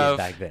Speaking that's of-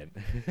 what he did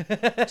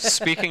back then.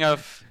 Speaking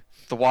of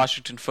the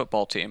Washington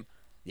football team,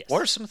 Yes.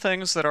 what are some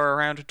things that are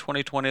around in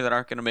 2020 that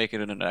aren't going to make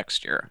it into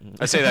next year?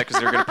 I say that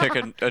because they're going to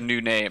pick a new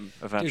name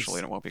eventually,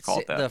 and it won't be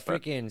called that. The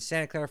but- freaking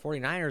Santa Clara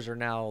 49ers are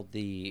now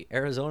the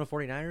Arizona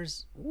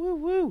 49ers. Woo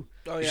woo.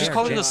 Oh, You yeah. just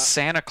call them Gen- the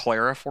Santa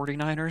Clara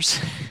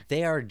 49ers?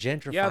 They are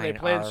gentrifying Yeah, they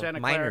play in our Santa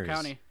Clara minors.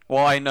 County.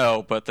 Well, I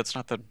know, but that's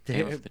not the name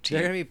They're, of the they're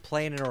team. gonna be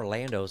playing in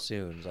Orlando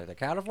soon. It's like the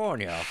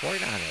California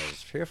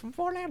 49ers here from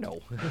Orlando.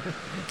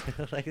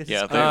 Like, this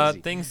Yeah, is they-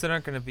 crazy. Things that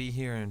aren't going to be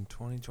here in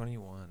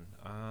 2021.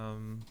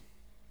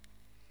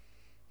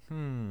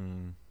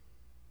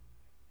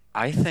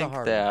 I It's a think hard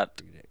one to that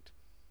predict.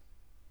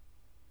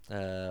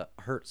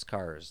 Hertz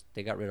cars.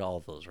 They got rid of all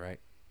of those, right?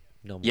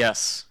 No more.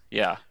 yes,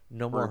 yeah.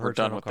 No more we're Hertz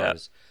done rental with that.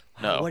 cars.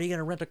 Wow, No. what are you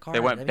gonna rent a car? They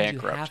went that means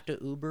bankrupt. You have to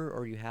Uber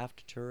or you have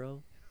to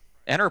Turo.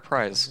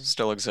 Enterprise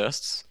still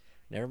exists.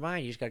 Never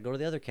mind. You just gotta go to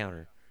the other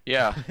counter.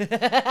 Yeah,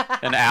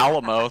 and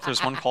Alamo.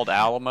 There's one called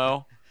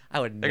Alamo. I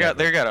would. They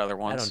never. got other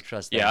ones. don't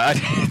trust that.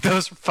 Yeah,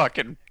 those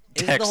fucking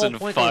Isn't the whole Texan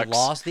point fucks. they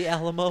lost the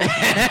Alamo?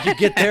 You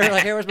get there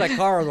like, hey, where's my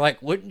car? They're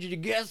like, wouldn't you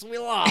guess we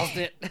lost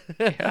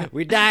it?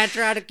 We died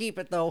trying to keep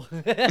it though.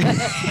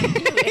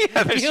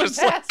 Yeah, there's You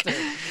just like bastard.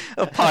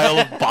 a pile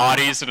of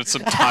bodies and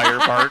some tire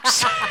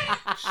marks.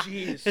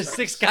 Jeez. There's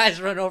 6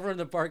 guys run over in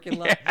the parking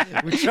lot.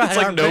 Yeah. We tried It's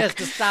like our no- best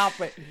to stop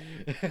it.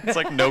 It's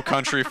like No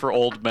Country for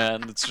Old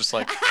Men. It's just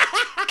like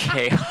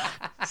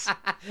chaos.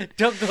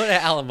 Don't go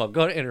to Alamo.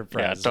 Go to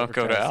Enterprise. Yeah, is what don't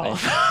go we're to trying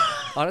say. Alamo.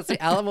 Honestly,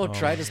 Alamo Oh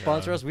tried to my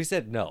sponsor God. us. We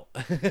said no.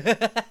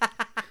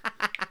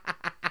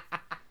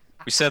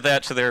 We said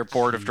that to their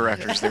board of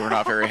directors. They were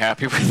not very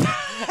happy with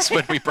us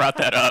when we brought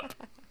that up.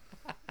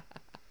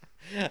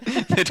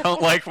 They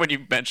don't like when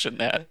you mention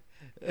that.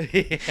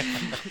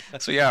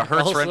 So yeah,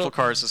 Hertz Also- rental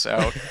cars is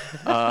out.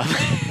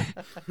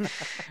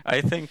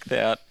 I think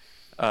that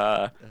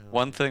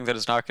one thing that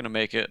is not going to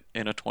make it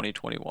in a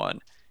 2021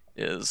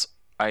 is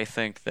I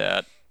think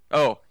that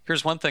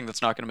here's one thing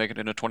that's not going to make it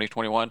into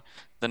 2021.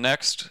 The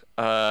next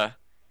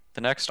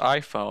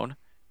iPhone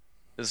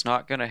is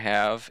not going to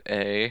have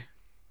a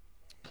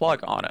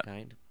plug on it.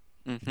 Kind.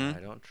 Hmm I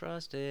don't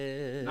trust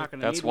it. Not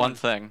gonna That's need one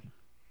thing.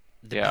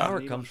 The yeah. power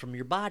Need comes one. from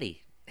your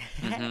body.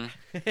 Mhm.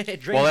 It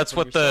drains Well, it that's from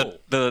what your soul.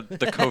 the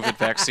COVID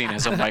vaccine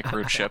has a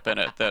microchip in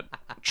it that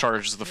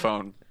charges the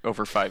phone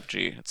over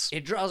 5G. It's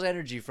It draws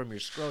energy from your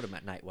scrotum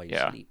at night while you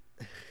Yeah. sleep.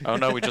 oh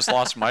no, we just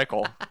lost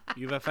Michael.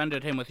 You've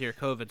offended him with your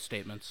COVID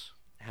statements.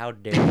 How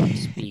dare you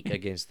speak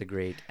against the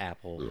great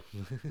Apple?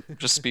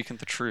 Just speaking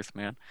the truth,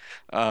 man.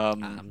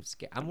 I'm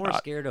scared. I'm more not.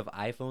 scared of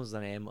iPhones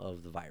than I am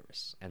of the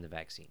virus and the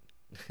vaccine.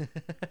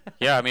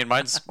 Yeah, I mean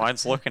mine's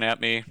looking at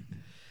me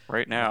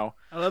right now.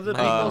 I love the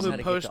Mine people knows how who to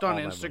get post to on all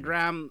my money.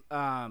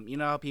 Instagram. You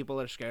know how people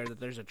are scared that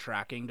there's a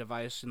tracking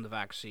device in the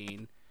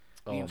vaccine.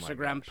 The Oh my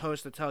Instagram gosh.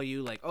 posts that tell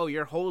you like, "Oh,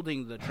 you're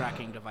holding the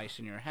tracking device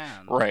in your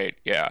hand." Right,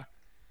 yeah.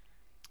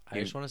 I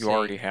just want to You say,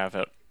 already have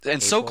it.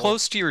 And so April-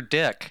 close to your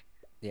dick.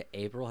 yeah,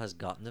 April has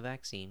gotten the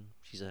vaccine.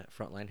 She's a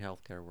frontline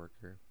healthcare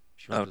worker.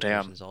 She Oh, runs with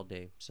damn. patients all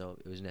day, so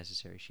it was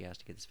necessary. She has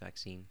to get this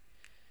vaccine.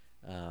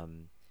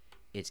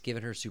 It's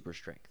given her super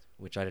strength,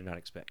 which I did not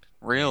expect.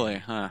 Really,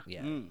 huh?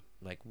 Yeah, Mm.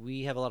 like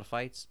we have a lot of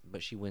fights,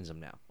 but she wins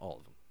them now, all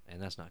of them,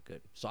 and that's not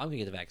good. So I'm gonna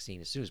get the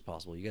vaccine as soon as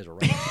possible. You guys are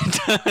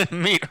right.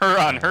 Meet her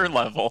on her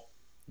level.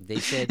 They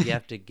said you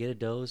have to get a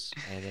dose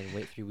and then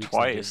wait 3 weeks to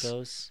Twice. get a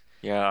dose.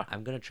 Yeah.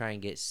 I'm gonna try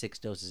and get 6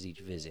 doses each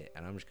visit,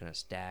 and I'm just gonna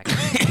stack.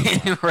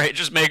 Right,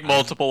 just make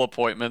multiple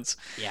appointments.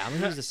 Yeah, I'm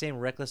gonna use the same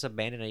reckless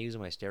abandon I use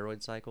in my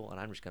steroid cycle, and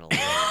I'm just gonna let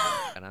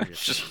it, and I'm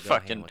just, Just gonna go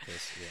ham fucking with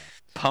this. Yeah.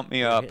 Pump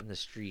me We're up. hitting the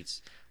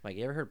streets. Like,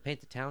 you ever heard paint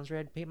the towns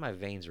red? Paint my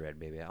veins red,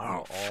 baby. I'll Oh,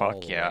 go all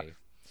fuck the yeah. way.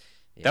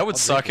 Yeah, That would I'll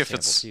suck drink a if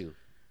it's- sample, too.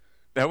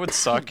 That would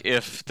suck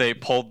if they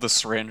pulled the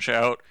syringe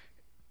out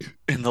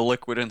and the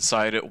liquid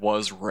inside it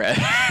was red.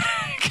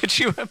 Could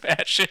you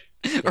imagine?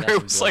 Yeah, Or that's it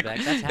some was blood like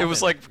back. That's it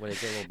was like happened when they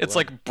get a little it's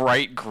blood. like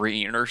bright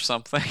green or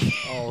something.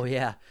 Oh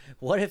yeah.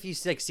 What if you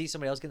like see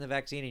somebody else getting the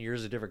vaccine and yours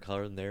is a different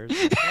color than theirs?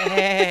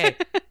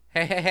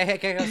 Hey,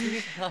 can you go see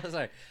me? Oh,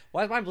 sorry.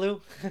 Why is mine blue?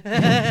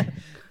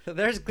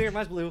 Theirs is clear,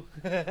 mine's blue.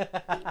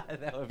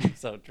 That would be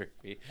so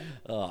trippy.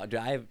 Oh, dude,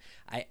 I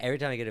every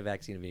time I get a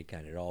vaccine of any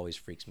kind, it always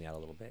freaks me out a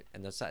little bit.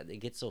 And the side, it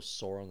gets so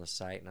sore on the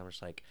site, and I'm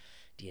just like,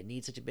 do you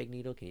need such a big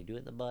needle? Can you do it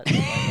in the butt? Why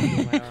not do it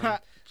in my arm?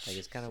 Like,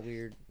 it's kind of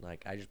weird.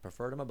 Like, I just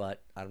prefer it in my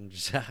butt. I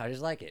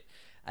just like it.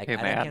 Hey,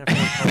 I man. can't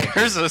afford collagen,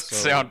 There's a so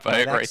sound my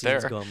bite right vaccines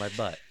there. Go in my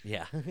butt.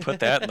 Yeah. Put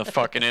that in the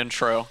fucking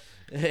intro.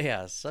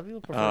 Yeah. Some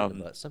people prefer it in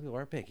the butt. Some people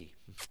aren't picky.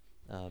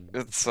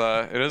 It's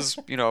it is,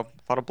 a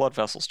lot of blood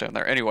vessels down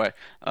there. Anyway,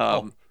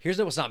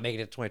 Here's what's not making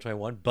it to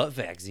 2021: butt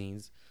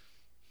vaccines.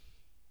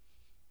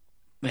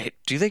 mate,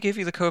 do they give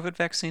you the COVID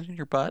vaccine in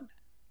your butt?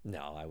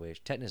 No, I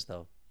wish tetanus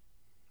though.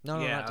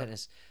 No, Yeah. not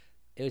tetanus.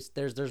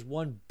 There's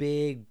one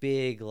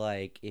big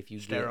like if you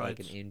get like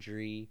an Steroids.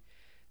 injury.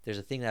 There's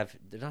a thing that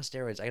they're not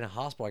steroids. In a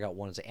hospital, I got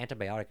one. It's an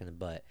antibiotic in the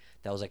butt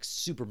that was like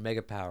super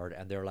mega powered,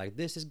 and they were like,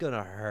 "This is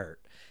gonna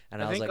hurt."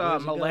 And I, I was think, like,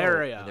 "Where's it go?"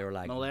 malaria. And they were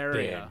like,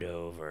 Malaria. "Bend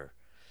over."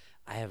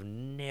 I have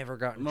never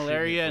gotten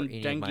Malaria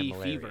treatment and for any of my dengue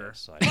malaria, fever.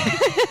 so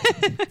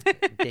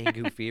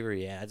dengue fever,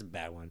 yeah, that's a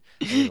bad one.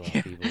 There's a lot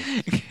of people.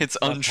 It's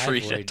Fuck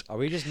untreated. typhoid. Are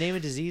we just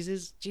naming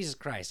diseases? Jesus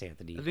Christ,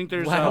 Anthony. I think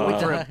there's Why don't we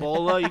for talk-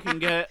 Ebola you can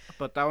get,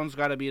 but that one's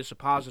got to be a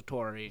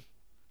suppository.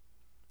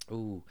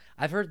 Ooh,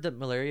 I've heard the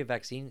malaria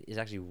vaccine is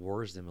actually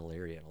worse than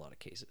malaria in a lot of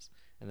cases,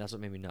 and that's what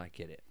made me not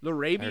get it. The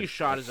rabies heard-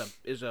 shot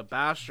is a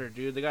bastard,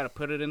 dude. They got to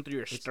put it in through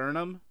your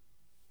sternum.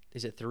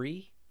 Is it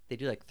 3? They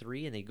do like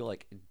 3 and they go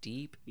like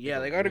deep. Yeah,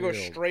 they got to go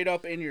real- straight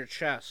up in your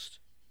chest.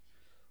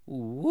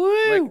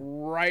 Woo! Like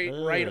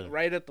Ugh.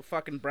 right at the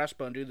fucking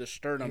breastbone, dude. The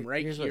sternum,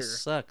 right Here's here. what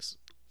sucks.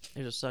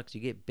 Here's what sucks.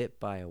 You get bit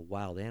by a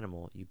wild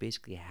animal, you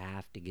basically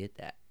have to get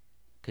that.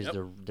 Because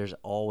Yep. there's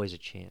always a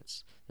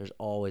chance. There's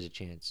always a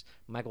chance.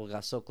 Michael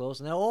got so close,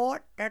 and then, oh,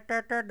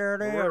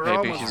 We're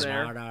Maybe almost he's-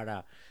 there.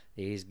 no.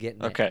 He's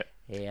getting Okay. it.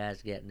 He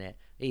is getting it.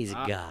 He's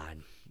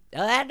gone.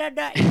 He's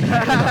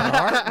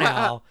heart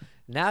now.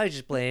 Now he's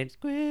just playing.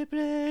 Quit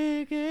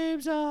playing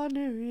games on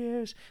New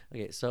Year's.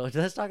 Okay, so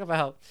let's talk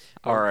about.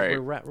 All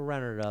right. We're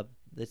rounding it up.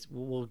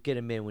 We'll get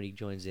him in when he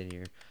joins in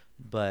here.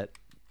 But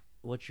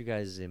what's your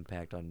guys'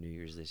 impact on New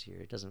Year's this year?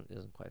 It doesn't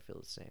quite feel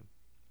the same.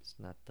 It's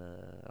not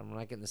I'm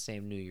not getting the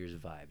same New Year's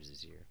vibes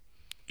this year.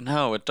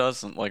 No, it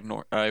doesn't. Like,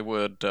 I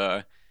would,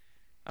 I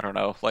don't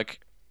know.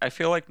 Like, I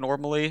feel like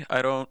normally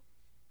I don't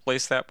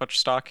place that much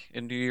stock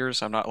in New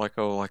Year's. I'm not like,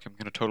 oh, like I'm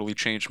gonna totally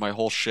change my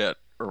whole shit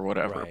or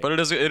whatever. Right. But it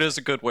is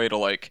a good way to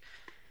like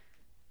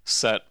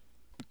set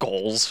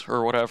goals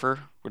or whatever.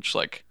 Which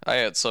like I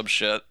had some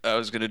shit I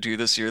was gonna do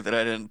this year that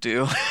I didn't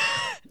do.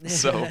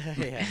 So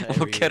Yeah, we'll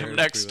every get year him is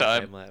next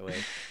pretty much time. that way.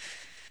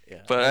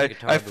 Yeah, But my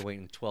guitar, I've I been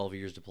waiting 12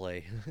 years to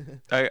play.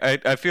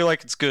 I feel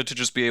like it's good to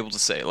just be able to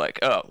say like,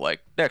 oh,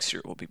 like next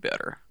year will be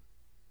better,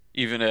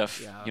 even if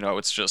Yeah.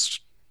 it's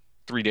just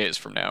 3 days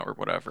from now or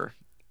whatever,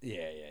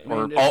 yeah.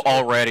 or mean, it's-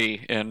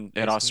 already in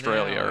It's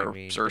Australia now, I or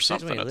mean, or depends when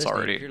something. you're It's listening.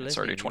 already If you're it's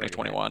already listening, you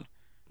already 2021.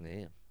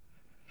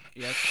 Yeah.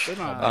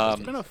 Yeah, Um,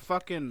 it's been a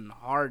fucking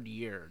hard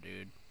year,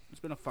 dude. It's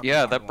been a fucking Yeah,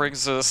 hard that one.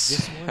 brings us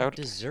This one out.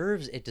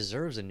 deserves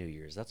a New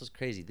Year's. That's what's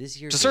crazy. This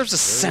year Deserves a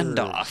send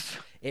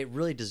off. It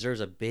really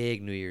deserves a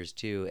big New Year's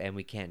too, and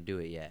we can't do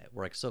it yet.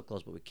 We're like so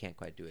close, but we can't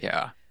quite do it.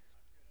 Yeah,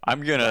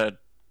 I'm gonna,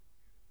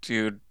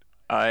 dude.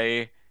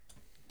 I've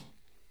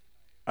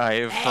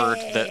heard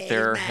that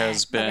there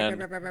has been.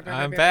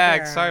 I'm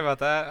back. Sorry about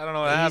that. I don't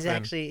know what He's happened.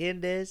 actually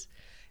in this.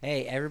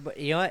 Hey,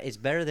 everybody! You know what? It's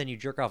better than you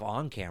jerk off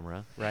on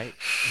camera, right?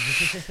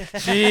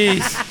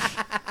 Jeez.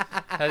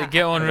 Had to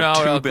get one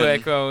out real Tubing.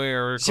 quick while we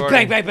were So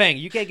recording. bang, bang, bang!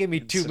 You can't give me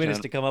 2 minutes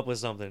Incident. to come up with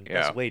something.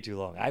 Yeah. That's way too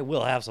long. I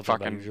will have something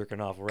about Fucking you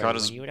jerking off. got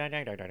his-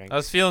 I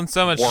was feeling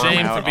so much Warm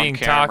shame out for on being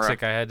camera.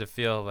 toxic. I had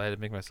to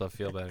make myself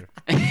feel better.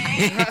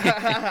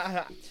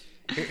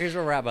 Here's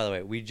where we're at, by the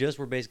way. We just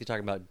were basically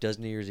talking about does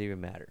New Year's even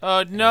matter? Oh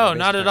And no, we're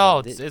not basically at talking all.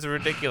 about It's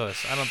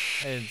ridiculous. I don't.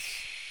 It's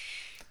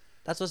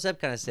That's what Seb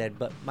kind of said.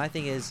 But my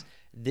thing is,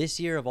 this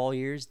year of all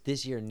years,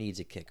 this year needs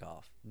a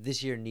kickoff.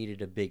 This year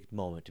needed a big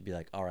moment to be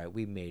like, all right,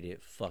 we made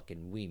it.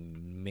 We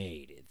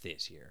made it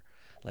this year.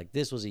 Like,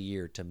 this was a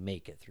year to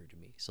make it through to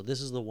me. So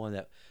this is the one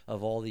that,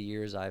 of all the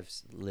years I've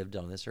lived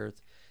on this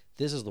earth,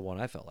 this is the one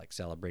I felt like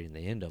celebrating the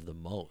end of the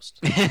most.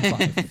 By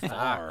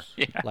far.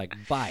 Yeah.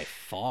 Like, by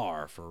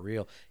far, for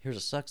real. Here's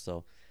what sucks,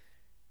 though.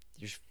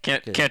 You're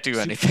Can't do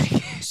anything.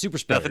 super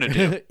spreader. Nothing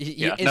to do. You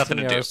Yeah, nothing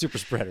to instantly are do. a super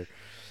spreader.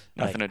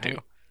 Nothing Like, to do.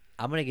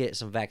 I'm gonna get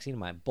some vaccine in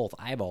my both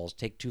eyeballs.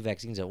 Take 2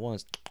 vaccines at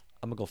once.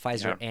 I'm gonna go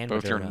Pfizer Yeah, and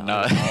both your Moderna. I'm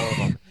nut. gonna get all of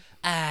them.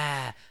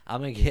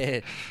 I'm gonna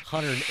get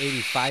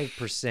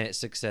 185%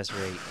 success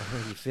rate.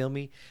 You feel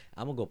me?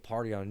 I'm gonna go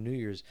party on New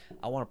Year's.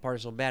 I want to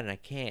party so bad and I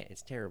can't.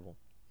 It's terrible.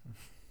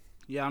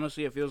 Yeah,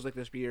 honestly, it feels like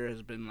this year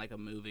has been like a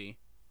movie.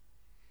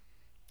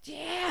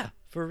 Yeah,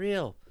 for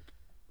real.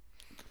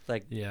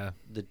 Like yeah.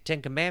 the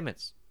 10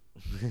 Commandments.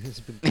 It's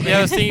been Yeah,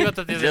 I was thinking about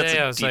that the other That's day.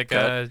 a I was deep like,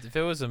 cut. if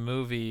it was a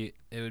movie,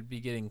 it would be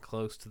getting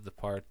close to the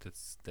part that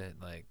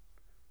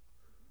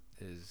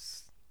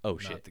is Oh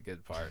not shit. the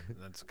good part.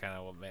 That's kind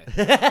of what made. This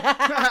is not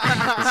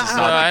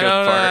I the good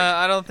don't. part.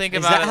 I don't think Is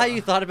about that it. how you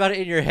thought about it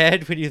in your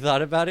head when you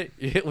thought about it?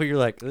 Where you're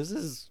like, this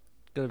is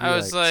gonna be I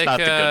was like, not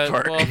the good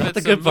part. well, if Not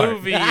it's the a good part.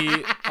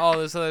 movie, all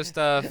this other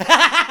stuff.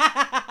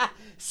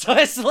 so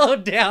it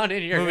slowed down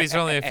in your Movies are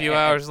only a few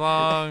hours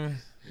long.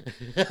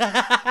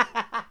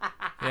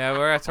 Yeah,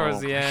 we're at towards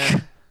Oh. the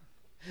end.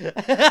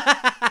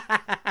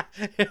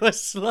 It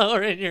was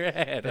slower in your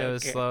head. It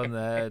was okay. slow in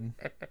the head.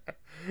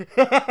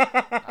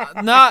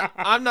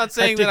 I'm not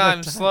saying took that my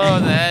I'm time. slow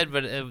in the head,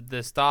 but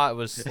this thought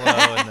was slow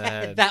in the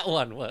head. That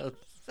one was.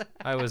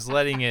 I was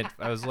letting it,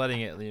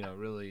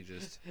 really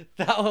just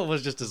That one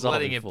was just dissolving.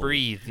 letting it fully.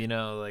 breathe,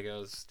 like I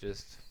was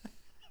just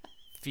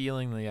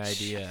feeling the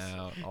idea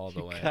out all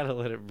the way. Gotta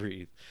let it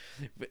breathe.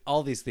 But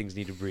all these things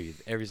need to breathe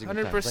every single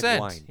time. It's 100%, like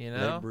wine. you Let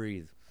know? it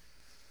breathe.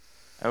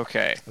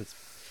 Okay.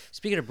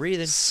 Speaking of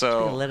breathing, So-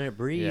 speaking of letting it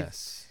breathe.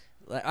 Yes.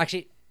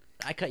 Actually,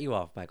 I cut you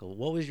off, Michael.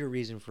 What was your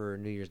reason for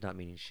New Year's not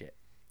meaning shit?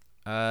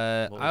 What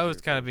I was was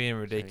your kind of favorite being thing?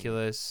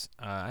 ridiculous.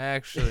 I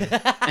actually, This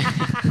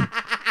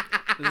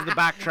is the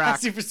I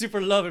backtrack.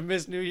 super love and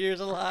miss New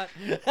Year's a lot.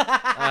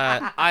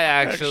 I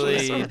actually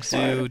Actually, so do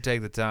excited.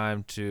 take the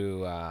time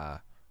to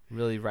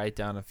really write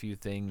down a few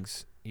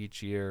things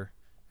each year,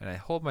 and I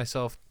hold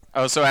myself.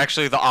 Oh, so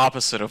actually the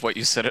opposite of what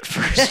you said at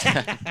first.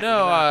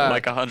 No,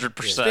 Like staying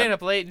 100%.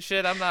 up late and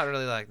shit. I'm not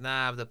really like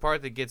nah. But the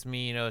part that gets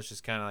me, is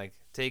just kind of like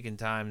taking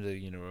time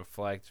to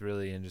reflect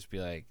really and just be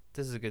like,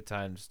 this is a good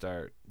time to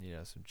start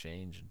some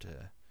change and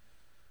to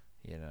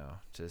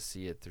to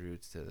see it through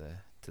to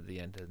the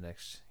end of the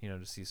next,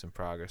 to see some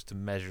progress, to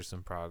measure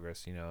some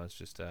progress. It's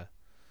just a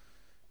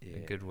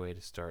good way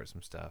to start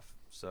some stuff.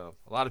 So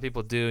a lot of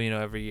people do,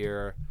 every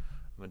year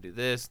I'm gonna do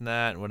this and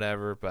that and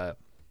whatever, but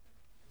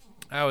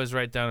I always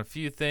write down a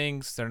few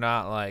things. They're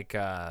not like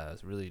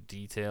really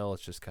detailed.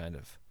 It's just kind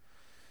of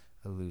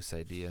a loose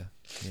idea,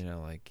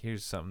 like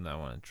here's something that I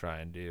want to try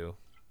and do,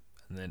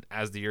 and then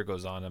as the year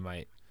goes on, I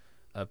might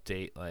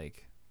update,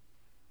 like,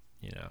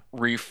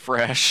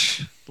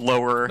 refresh,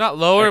 lower, not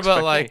lower,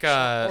 but like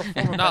not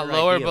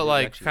lower, idea but of what you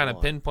like actually kind of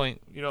want.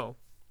 pinpoint,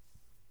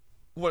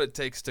 what it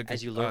takes to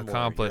As you learn more,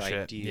 accomplish your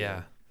it. idea.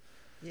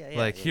 Yeah. Yeah,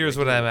 Like the here's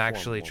what idea I'm will form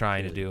actually more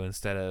trying to clearly. do,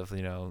 instead of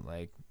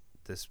like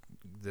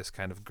this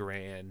kind of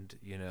grand,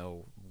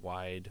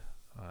 wide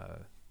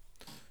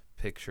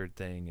pictured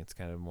thing. It's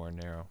kind of more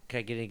narrow. Can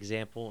I get an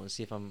example and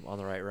see if I'm on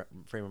the right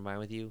frame of mind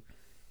with you?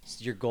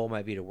 So your goal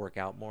might be to work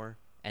out more,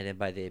 and then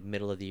by the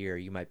middle of the year,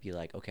 you might be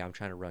like, okay, I'm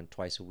trying to run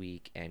twice a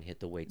week and hit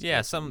the weights. Yeah,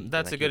 twice a week. And,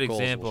 that's a like, good your goals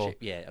will example. shape-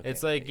 Yeah, okay,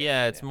 It's like, I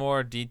get it, it's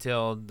more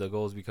detailed. The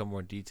goals become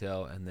more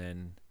detailed, and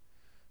then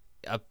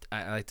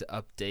I like to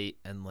update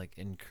and like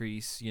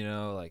increase.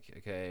 Like,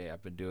 okay,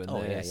 I've been doing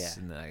Oh, yeah, this,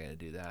 yeah. and then I gotta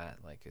do that.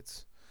 Like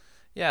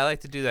I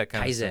like to do that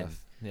kind Kaizen. of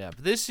stuff. Yeah,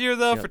 but this year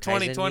though, You know for what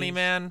Kaizen 2020, means?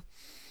 man,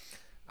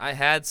 I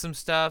had some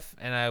stuff,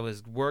 and I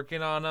was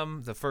working on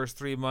them. The first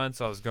 3 months,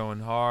 I was going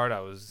hard.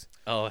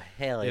 Oh,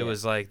 hell yeah. It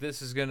was like,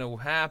 this is gonna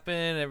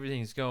happen.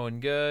 Everything's going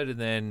good, and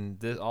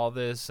then all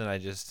this, and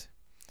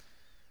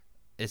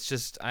it's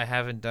just I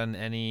haven't done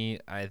any.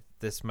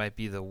 This might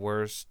be the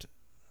worst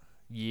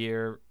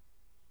year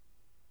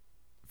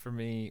for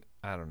me.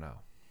 I don't know.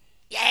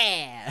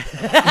 Yeah.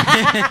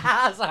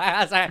 I'm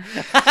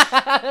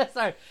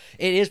sorry.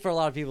 It is for a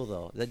lot of people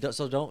though.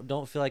 So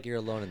don't feel like you're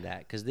alone in that,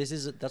 because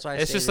that's why I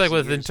It's say just this like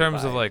year in terms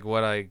of survive. like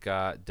what I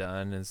got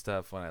done and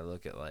stuff. When I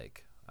look at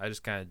I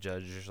just kind of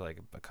judge just like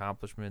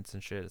accomplishments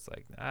and shit. It's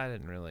like I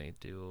didn't really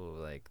do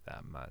like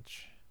that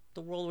much.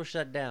 The world was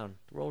shut down.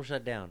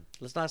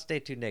 Let's not stay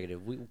too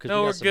negative. No, we we're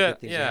got some good. good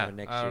things Yeah, happen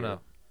next I don't year. know.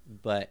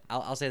 But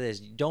I'll say this: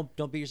 don't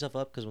beat yourself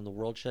up, because when the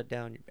world shut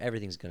down,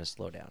 everything's gonna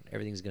slow down.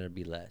 Everything's gonna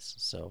be less.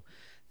 So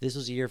this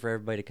was a year for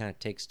everybody to kind of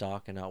take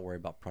stock and not worry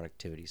about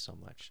productivity so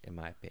much, in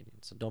my opinion.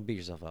 So don't beat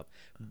yourself up.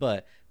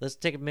 But let's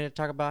take a minute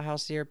to talk about how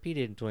CRP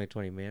did in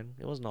 2020, man.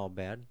 It wasn't all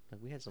bad. Like,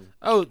 we had some.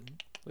 Oh,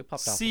 We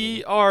popped off. a little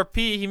bit.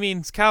 CRP. He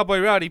means Cowboy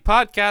Rowdy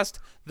Podcast,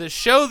 the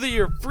show that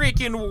you're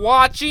freaking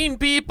watching,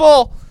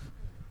 people.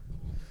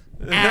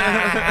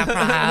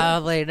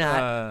 Probably not.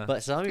 Uh.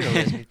 But some of you are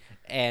listening.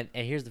 And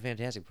here's the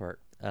fantastic part.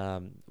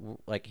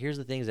 Here's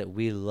the things that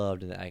we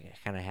loved and that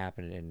kind of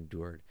happened and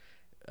endured.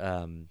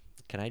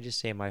 Can I just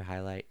say my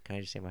highlight?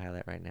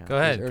 Right now? Go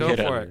ahead, It was go early in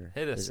the for it. year.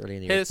 Hit It us. was early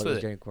in the Hit year, us but it with was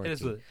it. during Hit us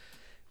quarantine. with it.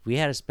 We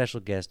had a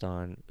special guest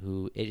on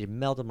who it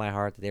melted my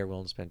heart that they were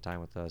willing to spend time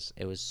with us.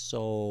 It was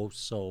so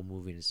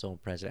moving and so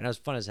impressive, and it was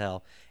fun as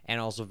hell, and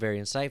also very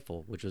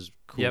insightful, which was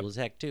cool Yep. as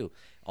heck too.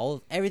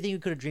 Everything you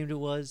could have dreamed it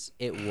was,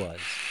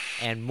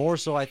 and more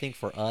so I think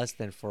for us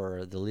than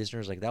for the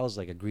listeners. Like, that was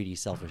like a greedy,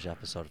 selfish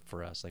episode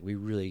for us. Like,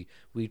 we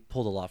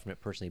pulled a lot from it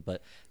personally.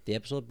 But the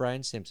episode with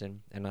Brian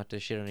Simpson, and not to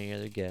shit on any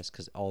other guests,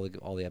 because all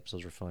the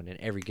episodes were fun, and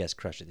every guest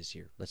crushed it this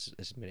year. Let's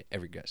admit it,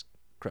 every guest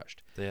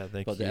crushed. Yeah,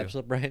 thank But you. the episode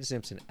of Brian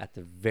Simpson, at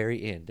the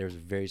very end, there was a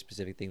very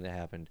specific thing that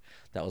happened.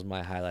 That was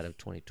my highlight of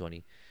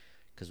 2020.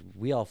 Because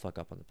we all fuck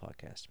up on the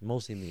podcast.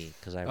 Mostly me,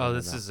 because I run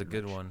this my is a mouth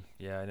good too much. one.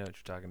 Yeah, I know what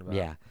you're talking about.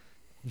 Yeah.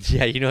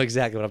 Yeah, you know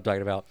exactly what I'm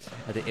talking about.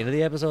 At the end of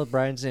the episode with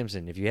Brian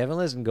Simpson, if you haven't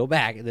listened, go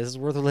back. This is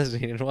worth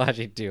listening and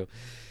watching too.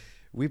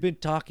 We've been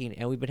talking,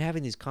 and we've been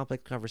having these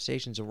complex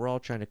conversations, and we're all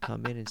trying to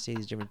come in and say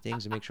these different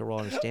things and make sure we're all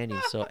understanding.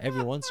 So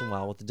every once in a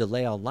while, with the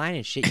delay online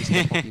and shit, you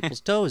step on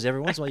people's toes. Every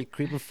once in a while, you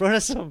creep in front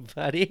of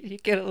somebody. You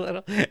get a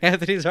little...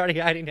 Anthony's already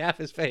hiding half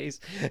his face.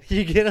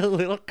 You get a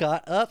little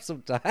caught up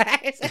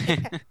sometimes.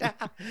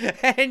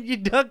 And you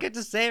don't get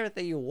to say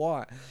everything you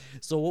want.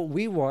 So what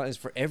we want is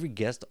for every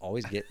guest to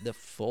always get the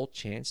full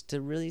chance to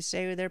really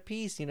say their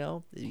piece,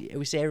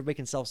 We say everybody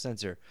can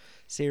self-censor.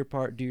 Say your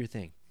part, do your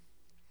thing.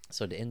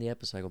 So to end the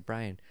episode, I go,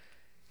 Brian,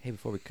 hey,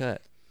 before we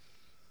cut,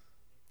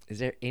 is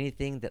there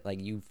anything that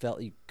like you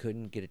felt you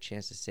couldn't get a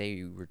chance to say, or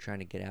you were trying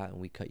to get out and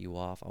we cut you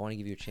off? I want to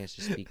give you a chance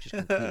to speak just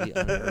completely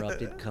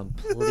uninterrupted,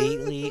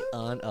 completely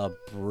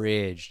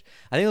unabridged.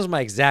 I think those are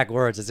my exact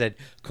words. I said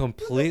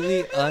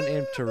completely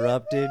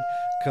uninterrupted,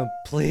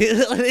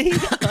 completely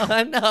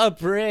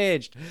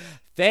unabridged.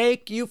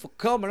 Thank you for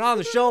coming on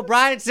the show,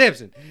 Brian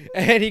Simpson.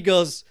 And he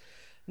goes,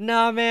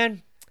 nah,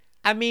 man,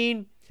 I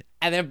mean,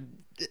 and then...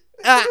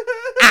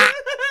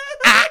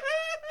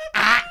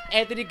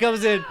 Anthony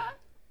comes in.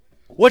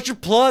 What's your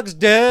plugs,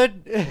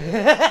 dude?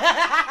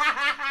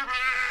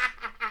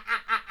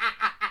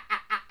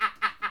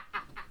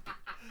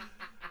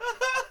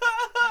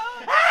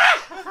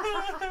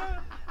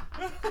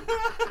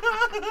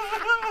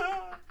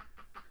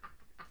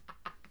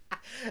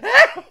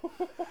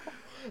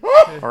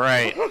 All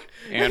right,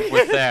 and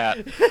with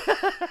that,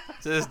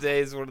 To this day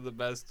is one of the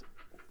best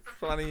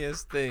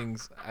funniest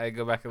things. I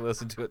go back and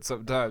listen to it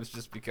sometimes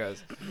just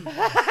because.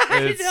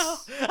 I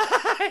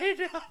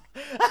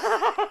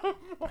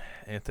know.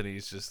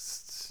 Anthony's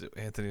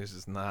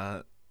just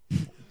not.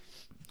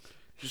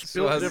 Just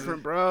So built has-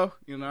 different, bro.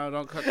 You know,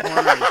 don't cut corners.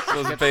 Just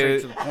Wasn't get straight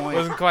paying, to the point.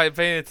 wasn't quite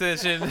paying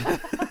attention.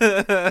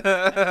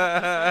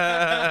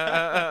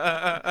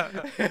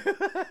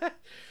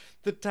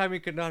 The timing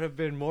could not have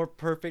been more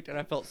perfect, and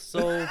I felt so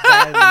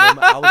bad in the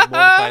moment. I was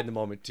mortified in the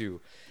moment too.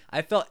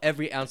 I felt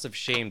every ounce of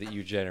shame that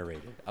you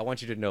generated. I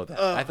want you to know that.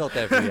 I felt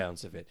every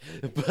ounce of it.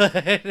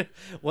 But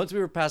once we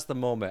were past the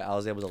moment, I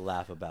was able to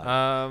laugh about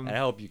it. And I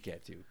hope you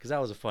get to, because that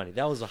was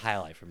that was a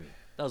highlight for me.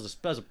 That was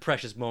a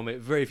precious moment.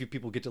 Very few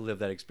people get to live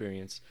that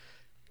experience.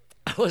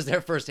 I was there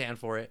firsthand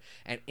for it,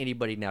 and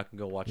anybody now can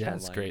go watch it Yeah, online.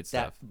 it's great That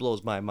stuff.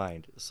 blows my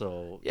mind.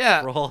 So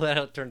Yeah. for all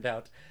that turned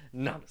out,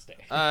 namaste.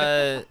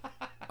 I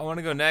want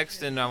to go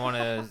next, and I want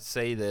to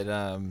say that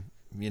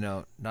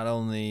not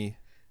only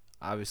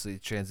obviously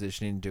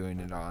transitioning, doing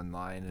it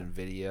online and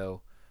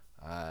video,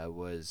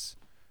 was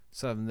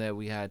something that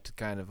we had to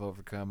kind of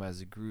overcome as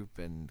a group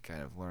and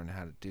kind of learn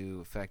how to do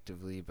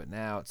effectively. But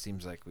now it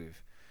seems like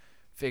we've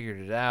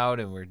figured it out,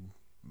 and we're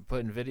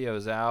putting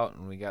videos out,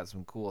 and we got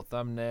some cool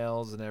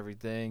thumbnails and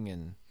everything.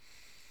 And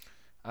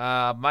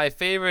my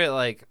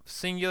favorite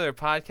singular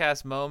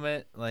podcast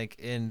moment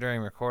during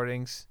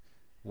recordings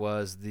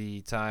was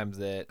the time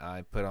that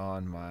I put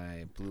on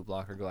my blue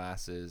blocker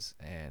glasses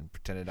and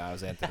pretended I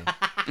was Anthony.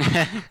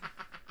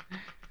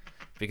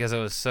 Because it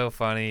was so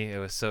funny, it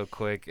was so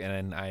quick,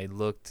 and I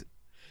looked.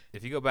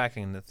 If you go back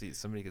and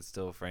somebody could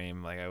still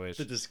frame, I wish.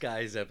 The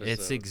disguise episode.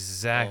 It's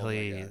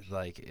exactly Oh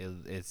my gosh.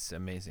 it's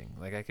amazing.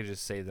 I could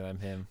just say that I'm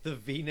him. The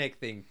V-neck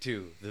thing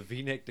too. The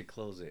V-neck to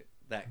close it.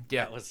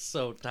 That was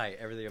so tight.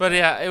 Everything. But about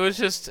yeah, it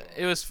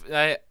was.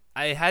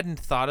 I hadn't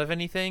thought of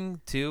anything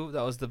too.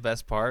 That was the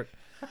best part.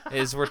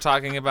 Is we're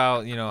talking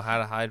about how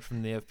to hide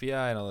from the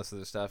FBI and all this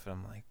other stuff, and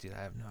I'm like, dude,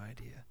 I have no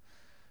idea.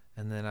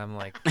 And then I'm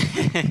like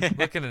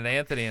looking at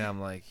Anthony, and I'm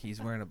like, he's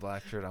wearing a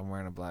black shirt, I'm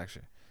wearing a black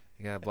shirt.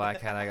 You got a black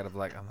hat, I got a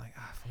black. I'm like,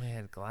 if only I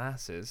had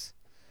glasses.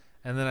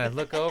 And then I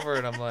look over,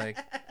 and I'm like,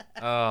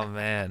 oh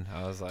man,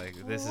 I was like,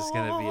 this is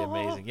gonna be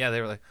amazing. Yeah, they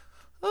were like,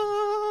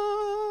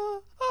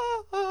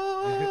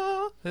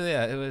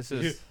 yeah, it was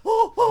just,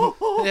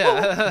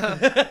 yeah.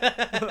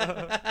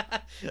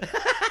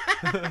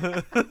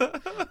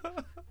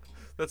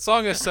 That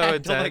song is so I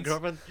told my intense.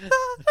 girlfriend.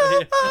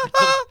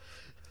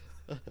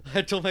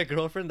 I told my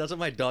girlfriend that's what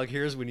my dog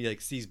hears when he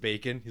sees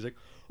bacon. He's like,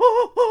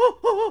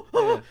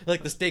 Yeah.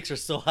 like the stakes are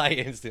so high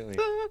instantly.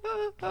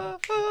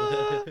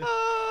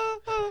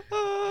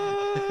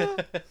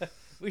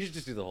 We should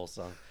just do the whole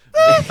song.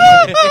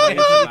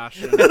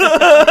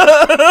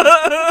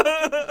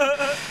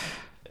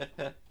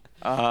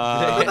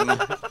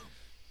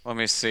 Let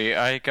me see.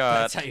 I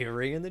That's got. how you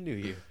ring in the new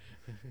year.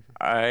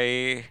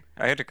 I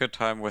had a good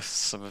time with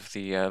some of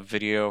the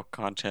video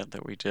content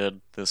that we did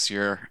this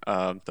year.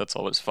 That's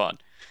always fun.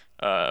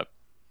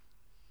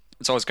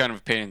 It's always kind of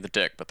a pain in the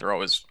dick, but they're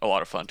always a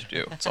lot of fun to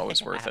do. It's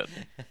always worth it.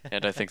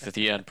 And I think that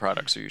the end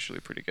products are usually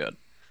pretty good.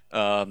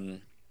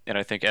 And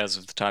I think as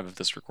of the time of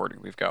this recording,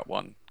 we've got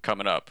one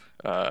coming up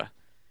that'll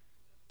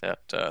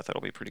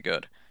be pretty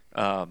good.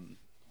 And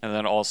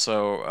then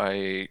also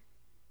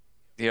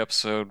the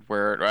episode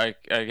where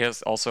I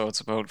guess also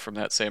it's about from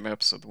that same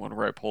episode, the one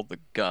where I pulled the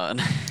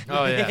gun.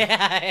 Oh yeah,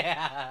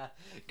 yeah.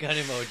 Gun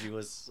emoji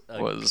was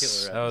a Was-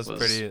 killer. that was episode.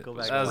 pretty. Go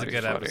back That was a and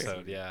good watch it. pretty funny.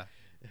 episode. Yeah.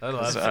 I- That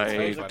was That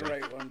a was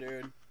great one,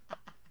 dude.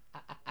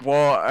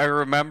 Well, I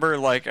remember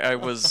I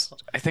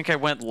think I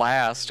went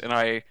last, and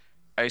I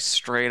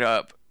straight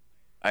up,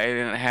 I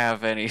didn't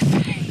have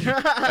anything.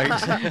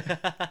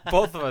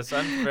 Both of us.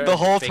 I'm very, The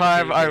whole Fake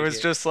time it, I fake was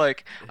it.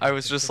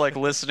 just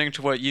listening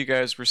to what you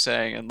guys were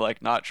saying and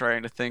not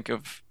trying to think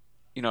of,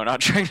 not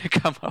trying to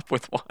come up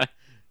with one.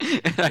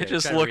 And I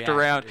just try to looked react,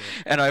 around, yeah.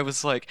 and I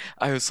was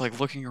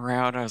looking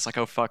around. I was like,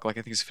 oh fuck, I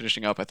think he's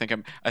finishing up. I think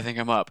I'm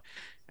up.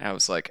 And I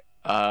was like,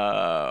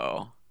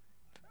 oh,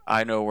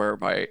 I know where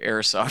my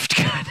airsoft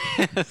gun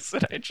is.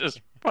 And I just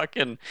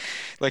fucking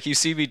you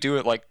see me do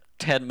it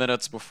 10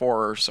 minutes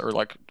before, or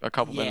a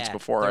couple minutes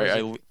before.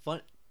 there was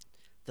a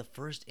the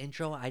first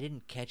intro, I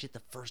didn't catch it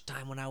the first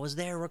time when I was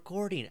there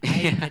recording. I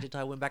didn't catch it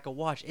until I went back and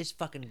watched. It's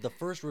fucking, the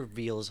first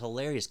reveal is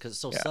hilarious because it's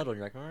so Yeah. subtle. And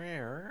you're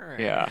like,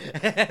 Yeah.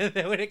 and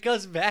then when it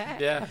goes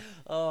back, Yeah.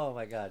 oh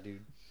my god,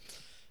 dude,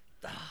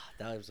 that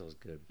episode was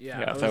good.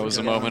 Yeah, that was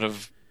a good one. moment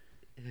of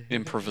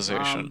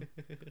improvisation.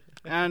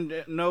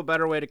 And no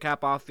better way to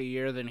cap off the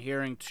year than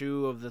hearing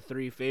 2 of the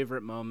 3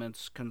 favorite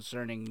moments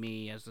concerning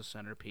me as the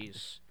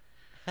centerpiece.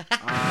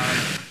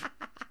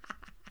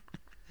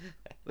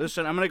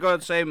 Listen, I'm going to go ahead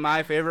and say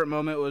my favorite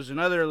moment was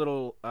another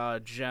little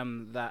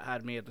gem that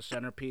had me at the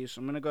centerpiece.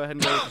 I'm going to go ahead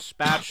and go with the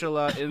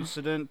spatula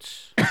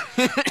incident.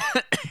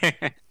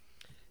 It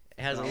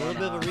has a little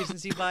bit of a Going on.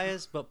 recency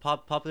bias, but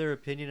popular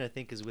opinion I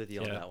think is with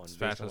you on Yeah, that one. based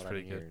Spatula's on what I've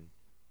pretty been good.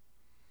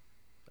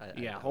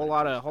 hearing. Yeah, whole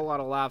lot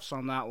of laughs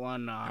on that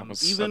one.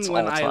 That's Even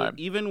when all time.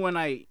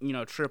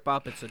 I trip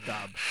up, it's a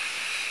dub.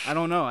 I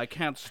don't know. I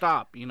can't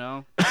stop. You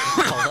know.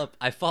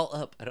 I fall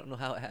up. I don't know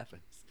how it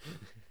happens.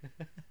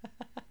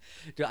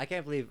 Dude, I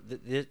can't believe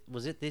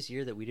was it this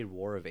year that we did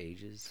War of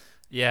Ages?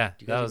 Yeah, Do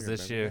you that guys was even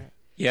this remember year. that?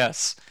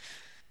 Yes.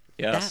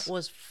 Yes. That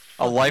was A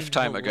fucking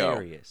lifetime ago.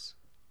 hilarious.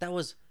 That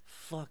was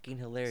fucking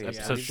hilarious.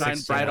 Episode We've Shine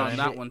done bright on 69.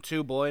 that one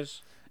too,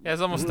 boys. Yeah,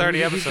 it's almost 30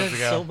 We've episodes done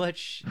ago. so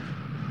much.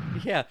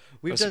 Yeah,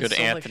 we've That's a done good so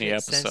Anthony much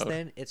shit since episode.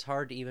 then. It's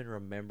hard to even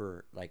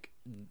remember like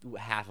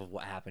half of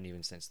what happened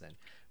even since then.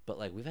 But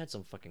like we've had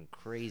some fucking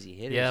crazy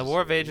hitters. Yeah, this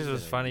War of year. Ages It's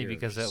was been a funny year of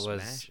because it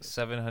was smashes.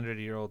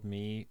 700-year-old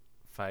me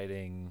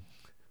fighting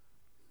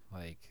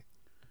like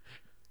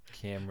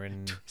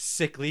Cameron.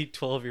 Sickly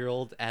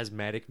 12-year-old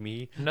asthmatic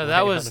me. No,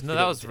 lying on a that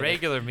field was today.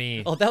 regular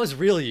me. Oh, that was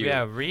real you.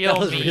 Yeah, real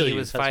was me real you.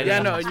 was That's fighting.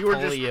 Yeah, no, and you were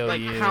just polio like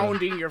you.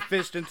 pounding your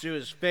fist into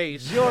his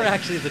face. You're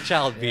actually the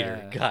child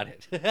beater. Yeah. Got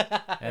it.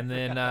 And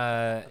then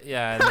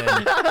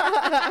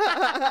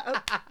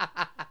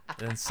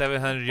then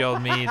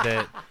 700-year-old me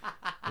that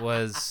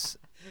was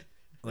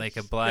like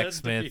a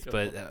blacksmith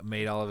but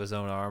made all of his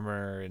own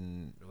armor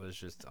and was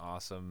just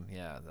awesome.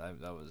 Yeah,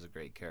 that was a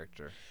great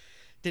character.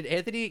 Did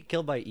Anthony get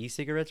killed by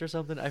e-cigarettes or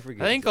something? I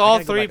forget. I think gotta all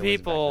go three back and listen back to that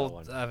people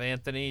one. of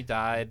Anthony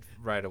died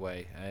right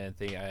away.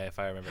 If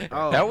I remember. correctly.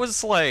 Oh,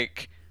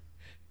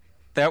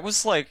 That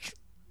was like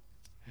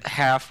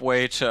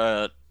halfway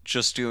to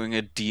just doing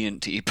a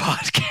D&D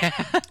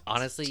podcast.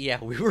 Honestly, yeah,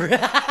 we were.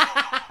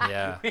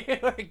 Yeah. we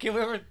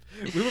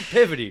were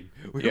pivoting.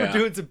 We were Yeah.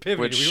 doing some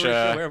pivoting. Which, we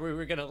weren't sure where we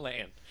were gonna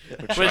land.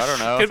 Which I don't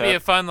know. could be that- a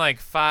fun like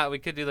five. We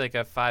could do like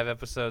a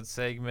 5-episode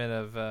segment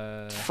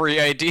of. free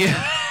idea.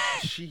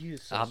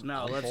 Jesus.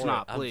 No, I'm let's for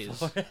not, it. I'm please.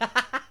 for it.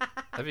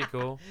 That'd be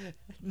cool.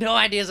 No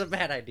idea is a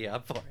bad idea.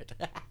 I'm for it.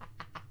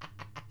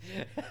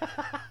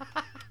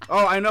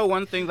 Oh, I know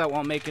one thing that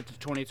won't make it to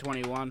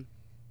 2021.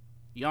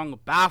 Young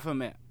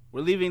Baphomet.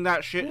 We're leaving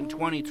that shit in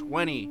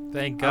 2020.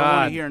 Thank I want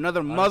God. to hear another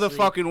Honestly,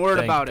 motherfucking word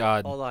Thank about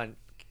God. Hold on.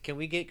 Can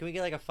we get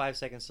like a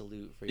 5-second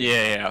salute for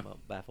Yeah.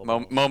 Baffle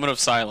Moment of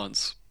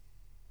silence.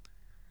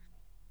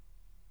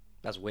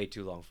 That's way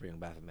too long for Young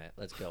Baphomet.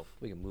 Let's go.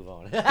 We can move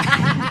on.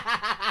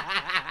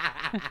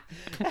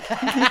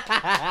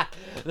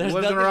 It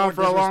wasn't around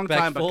for a long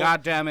time, but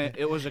goddamn it,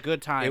 it was a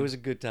good time. it was a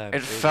good time.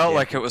 It felt a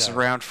like it good was time.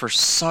 around for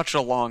such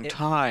a long It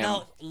time.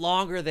 felt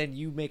longer than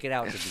you make it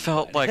out It to be.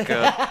 felt bud. like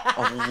a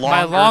longer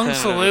My long than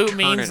an salute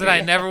means that I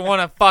eternity. never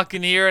want to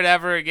fucking hear it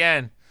ever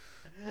again.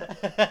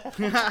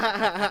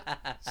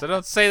 So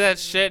don't say that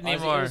shit Honestly, it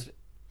anymore. was-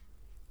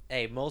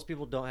 Hey, most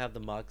people don't have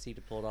the moxie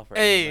to pull it off for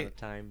Hey. any amount of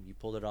time. You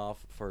pulled it off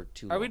for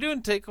too long. Are we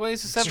doing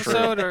takeaways this It's true.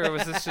 episode, or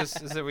was this just?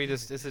 Is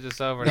it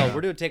just over? No, now? we're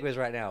doing takeaways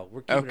right now.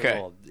 We're keeping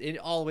Okay. it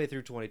all the way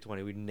through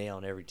 2020. We're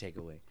nailing every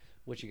takeaway.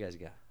 What you guys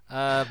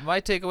got? My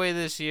takeaway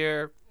this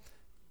year,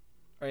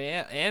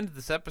 and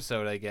this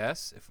episode, I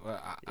guess.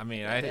 I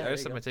there you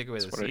said go. my takeaway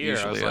That's this what it year.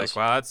 I was usually like, is.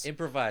 wow, that's.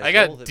 Improvise. I roll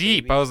got with it,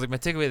 deep. baby. I was like, my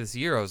takeaway this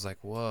year. I was like,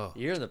 whoa,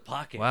 You're in the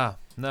pocket. wow,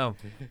 no.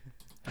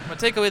 My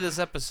takeaway this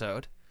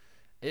episode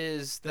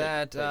is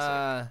that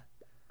I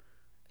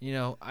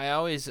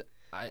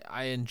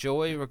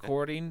enjoy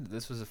recording.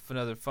 This was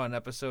another fun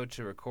episode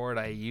to record.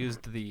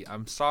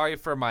 I'm sorry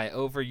for my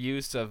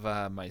overuse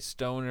of my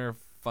stoner,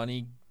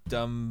 funny,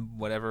 dumb,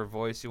 whatever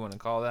voice you want to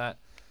call that.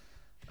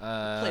 Play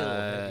a little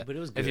heavy, but it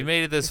was If you good.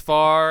 made it this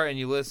far and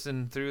you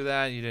listened through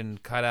that, you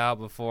didn't cut out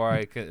before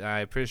I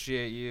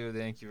appreciate you.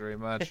 Thank you very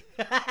much.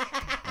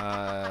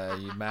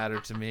 You matter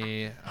to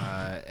me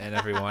and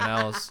everyone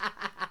else.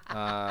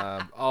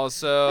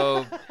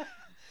 Also,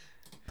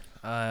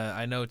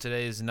 I know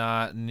today's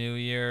not New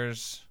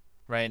Year's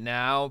right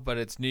now, but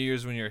it's New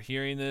Year's when you're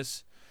hearing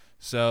this.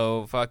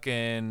 So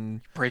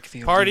fucking Break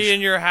the party illusion.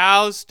 in your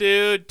house,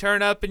 dude.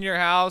 Turn up in your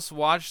house.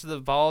 Watch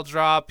the ball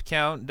drop,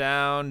 count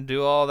down,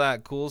 do all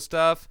that cool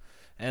stuff,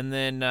 and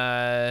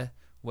then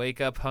wake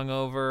up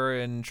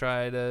hungover and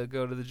try to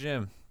go to the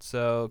gym.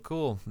 So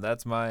cool.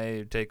 That's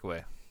my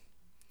takeaway.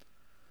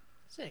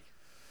 Sick.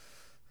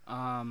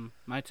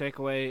 My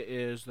takeaway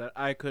is that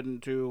I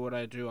couldn't do what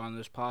I do on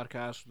this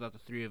podcast without the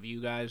three of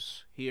you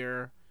guys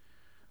here.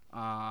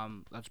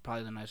 That's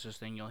probably the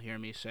nicest thing you'll hear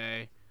me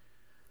say.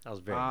 That was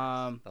very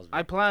nice. That was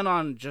I plan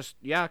on just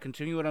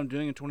continue what I'm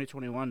doing in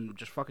 2021,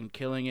 just fucking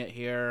killing it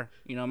here.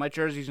 You know, my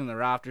jersey's in the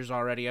rafters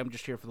already. I'm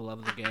just here for the love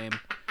of the game.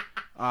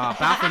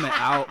 Baphomet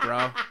out,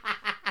 bro.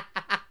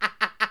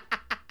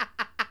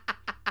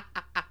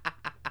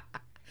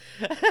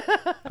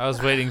 I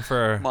was waiting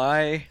for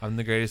My I'm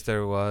the greatest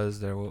there was,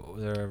 there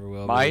ever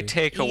will my be. He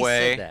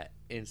takeaway. said that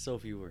in so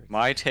few words.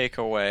 My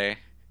takeaway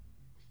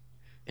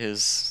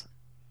is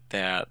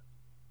that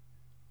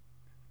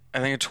I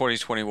think in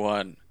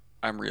 2021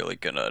 I'm really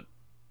gonna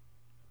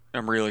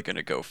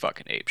go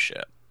fucking ape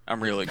shit.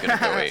 I'm really gonna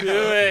go ape. Do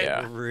it.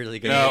 Yeah. We're really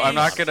good. No, I'm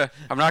not gonna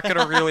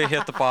really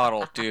hit the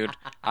bottle, dude.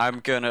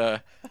 I'm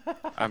gonna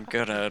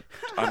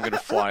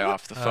fly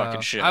off the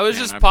fucking shit. I was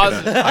man. just I'm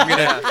positive. I'm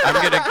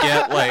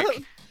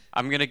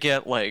gonna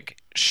get like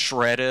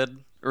shredded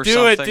or Do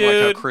something it, like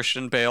dude. how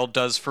Christian Bale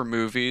does for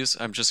movies.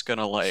 I'm just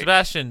gonna like.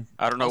 Sebastian,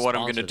 I don't know I'll what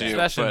I'm gonna sponsor that. do,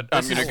 Sebastian, but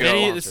I'm this gonna is go.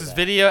 video, this is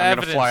video I'm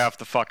evidence. gonna fly off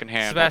the fucking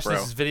handle, Sebastian, bro.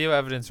 this is video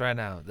evidence right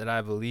now that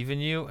I believe in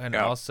you, and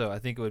Yeah. also I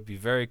think it would be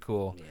very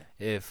cool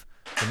Yeah. if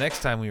the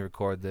next time we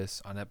record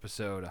this on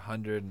episode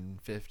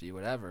 150,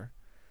 whatever,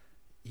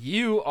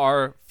 you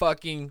are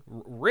fucking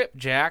rip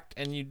jacked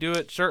and you do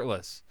it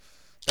shirtless.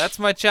 That's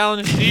my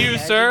challenge to you,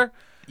 sir.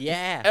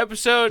 Yeah.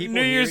 Episode People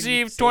New Year's hearing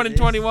you Eve say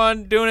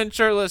 2021, doing it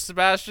shirtless,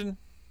 Sebastian.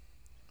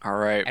 All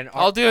right. And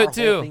I'll do it our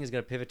too. Whole thing is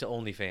gonna pivot to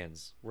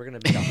OnlyFans. We're gonna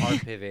make a hard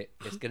pivot.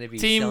 It's gonna be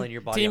Team selling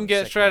your body. on the get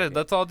sex shredded. market.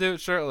 Let's all do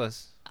it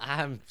shirtless.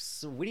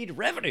 We need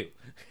revenue.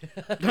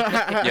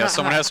 Yeah,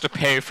 someone has to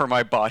pay for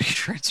my body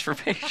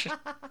transformation.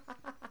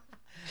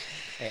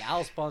 Hey,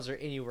 I'll sponsor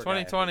any workout.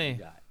 2020. effort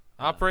you got.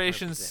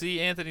 Operation 100%. C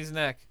Anthony's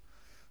neck.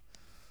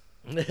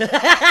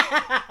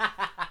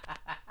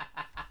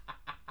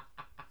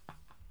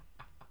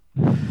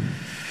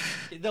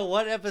 The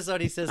one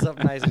episode he says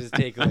something nice in his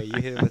takeaway,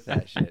 you hit him with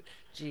that shit.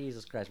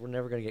 Jesus Christ, we're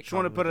never gonna get. Just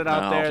want to put it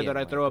complimented. out there No. that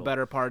I throw a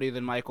better party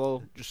than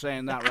Michael. Just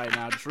saying that right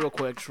now. Just real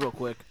quick.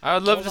 I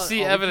would love Hold to on, see are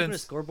we keeping a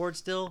evidence. scoreboard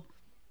still?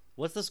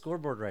 What's the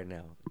scoreboard right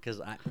now?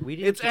 Because we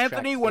didn't. It's keep track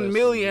Anthony for 1 us.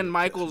 million,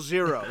 Michael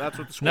 0. That's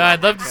what the score No, I'd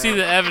is, love to okay? see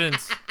the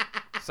evidence.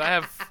 So I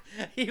have.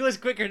 He was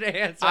quicker to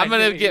answer. I'm I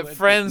gonna knew he get would.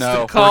 friends No,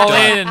 to we're call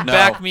done. in and No.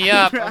 back me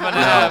up. I'm gonna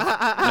have.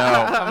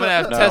 No, I'm gonna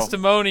have No.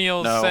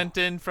 testimonials No. sent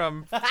in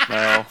from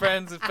no,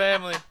 friends and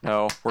family.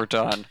 no. We're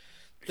done.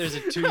 There's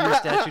a 2-year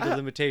statute of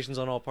limitations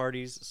on all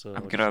parties, so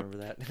I'm just gonna- remember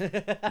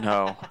that.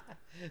 No.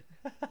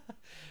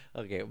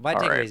 Okay, my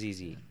All takeaway right. is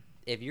easy.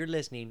 If you're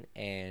listening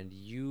and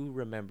you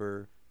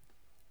remember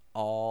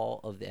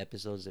all of the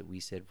episodes that we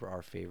said were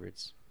our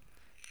favorites,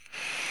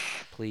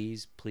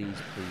 please, please,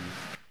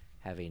 please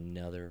have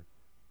another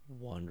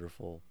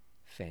wonderful,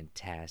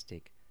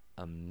 fantastic,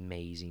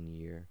 amazing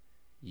year.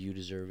 You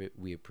deserve it.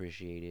 We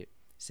appreciate it.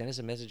 Send us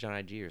a message on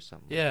IG or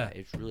something. like Yeah. that.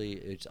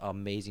 It's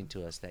amazing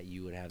to us that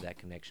you would have that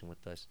connection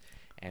with us,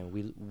 and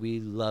we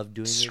love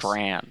doing this.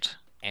 Strand.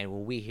 And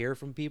when we hear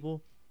from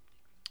people,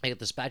 like at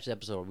the Spatches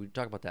episode, we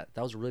talked about that.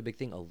 That was a really big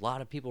thing. A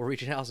lot of people were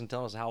reaching out and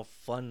telling us how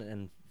fun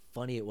and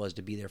funny it was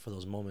to be there for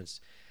those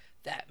moments.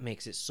 That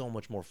makes it so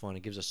much more fun.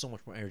 It gives us so much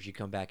more energy to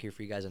come back here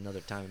for you guys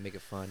another time and make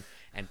it fun.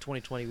 And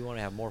 2020, we want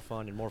to have more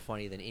fun and more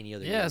funny than any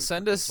other year Yeah, we've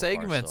send done us so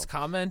far, segments. so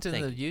Comment in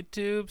thank the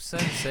YouTube.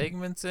 Send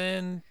segments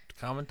in.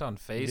 Comment on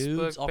Facebook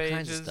nudes, all pages.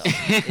 kinds of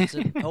stuff. It's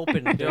an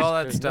open. Do all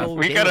that there's stuff. no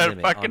We day got a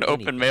limit fucking on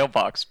open anything.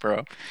 mailbox, bro.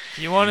 If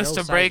you want us No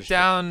to size break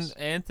down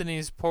restrictions.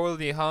 Anthony's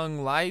poorly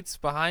hung lights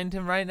behind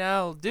him right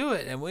now, do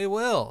it, and we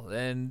will.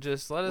 And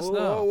just let us Whoa,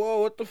 know. whoa,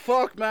 whoa, what the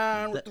fuck,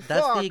 man? What the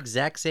That's fuck? the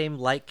exact same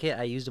light kit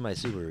I used in my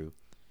Subaru.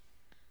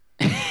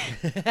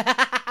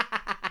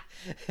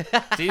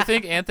 Do you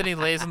think Anthony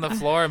lays on the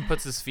floor and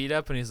puts his feet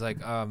up and he's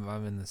like, I'm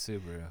in the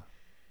Subaru?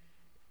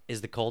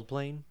 Is the cold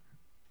plane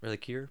or the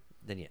Cure?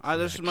 Then yes.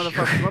 This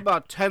motherfucker, I'm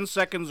about 10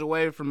 seconds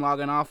away from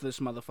logging off this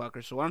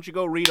motherfucker, so why don't you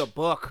go read a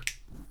book?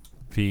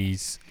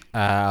 Peace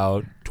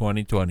out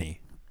 2020.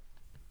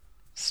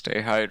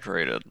 Stay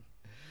hydrated.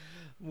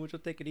 Mucho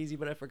take it easy,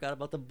 but I forgot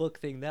about the book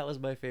thing. That was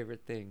my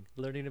favorite thing.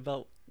 Learning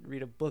about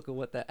read a book and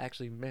what that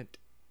actually meant.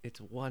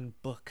 It's one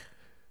book.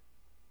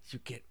 You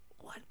get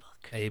one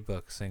book. A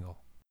book single.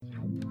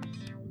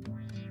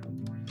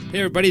 Hey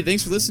everybody,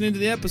 thanks for listening to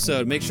the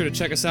episode. Make sure to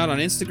check us out on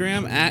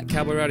Instagram at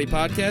Cowboy Rowdy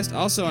Podcast,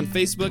 also on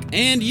Facebook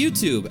and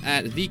YouTube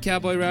at The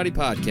Cowboy Rowdy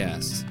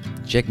Podcast.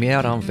 Check me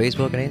out on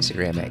Facebook and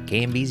Instagram at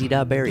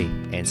KMBZ.Berry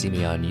and see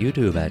me on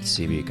YouTube at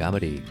CB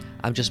Comedy.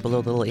 I'm just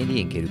below the little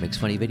Indian kid who makes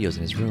funny videos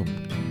in his room.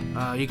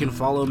 You can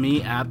follow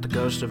me at The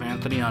Ghost of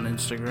Anthony on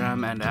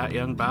Instagram and at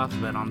Young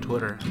Bathman on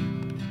Twitter.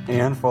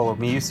 And follow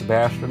me,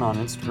 Sebastian, on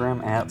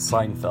Instagram at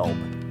Seinfeld.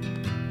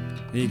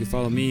 And you can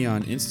follow me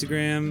on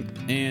Instagram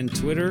and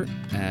Twitter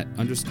at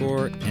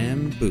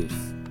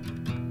 _mbooth.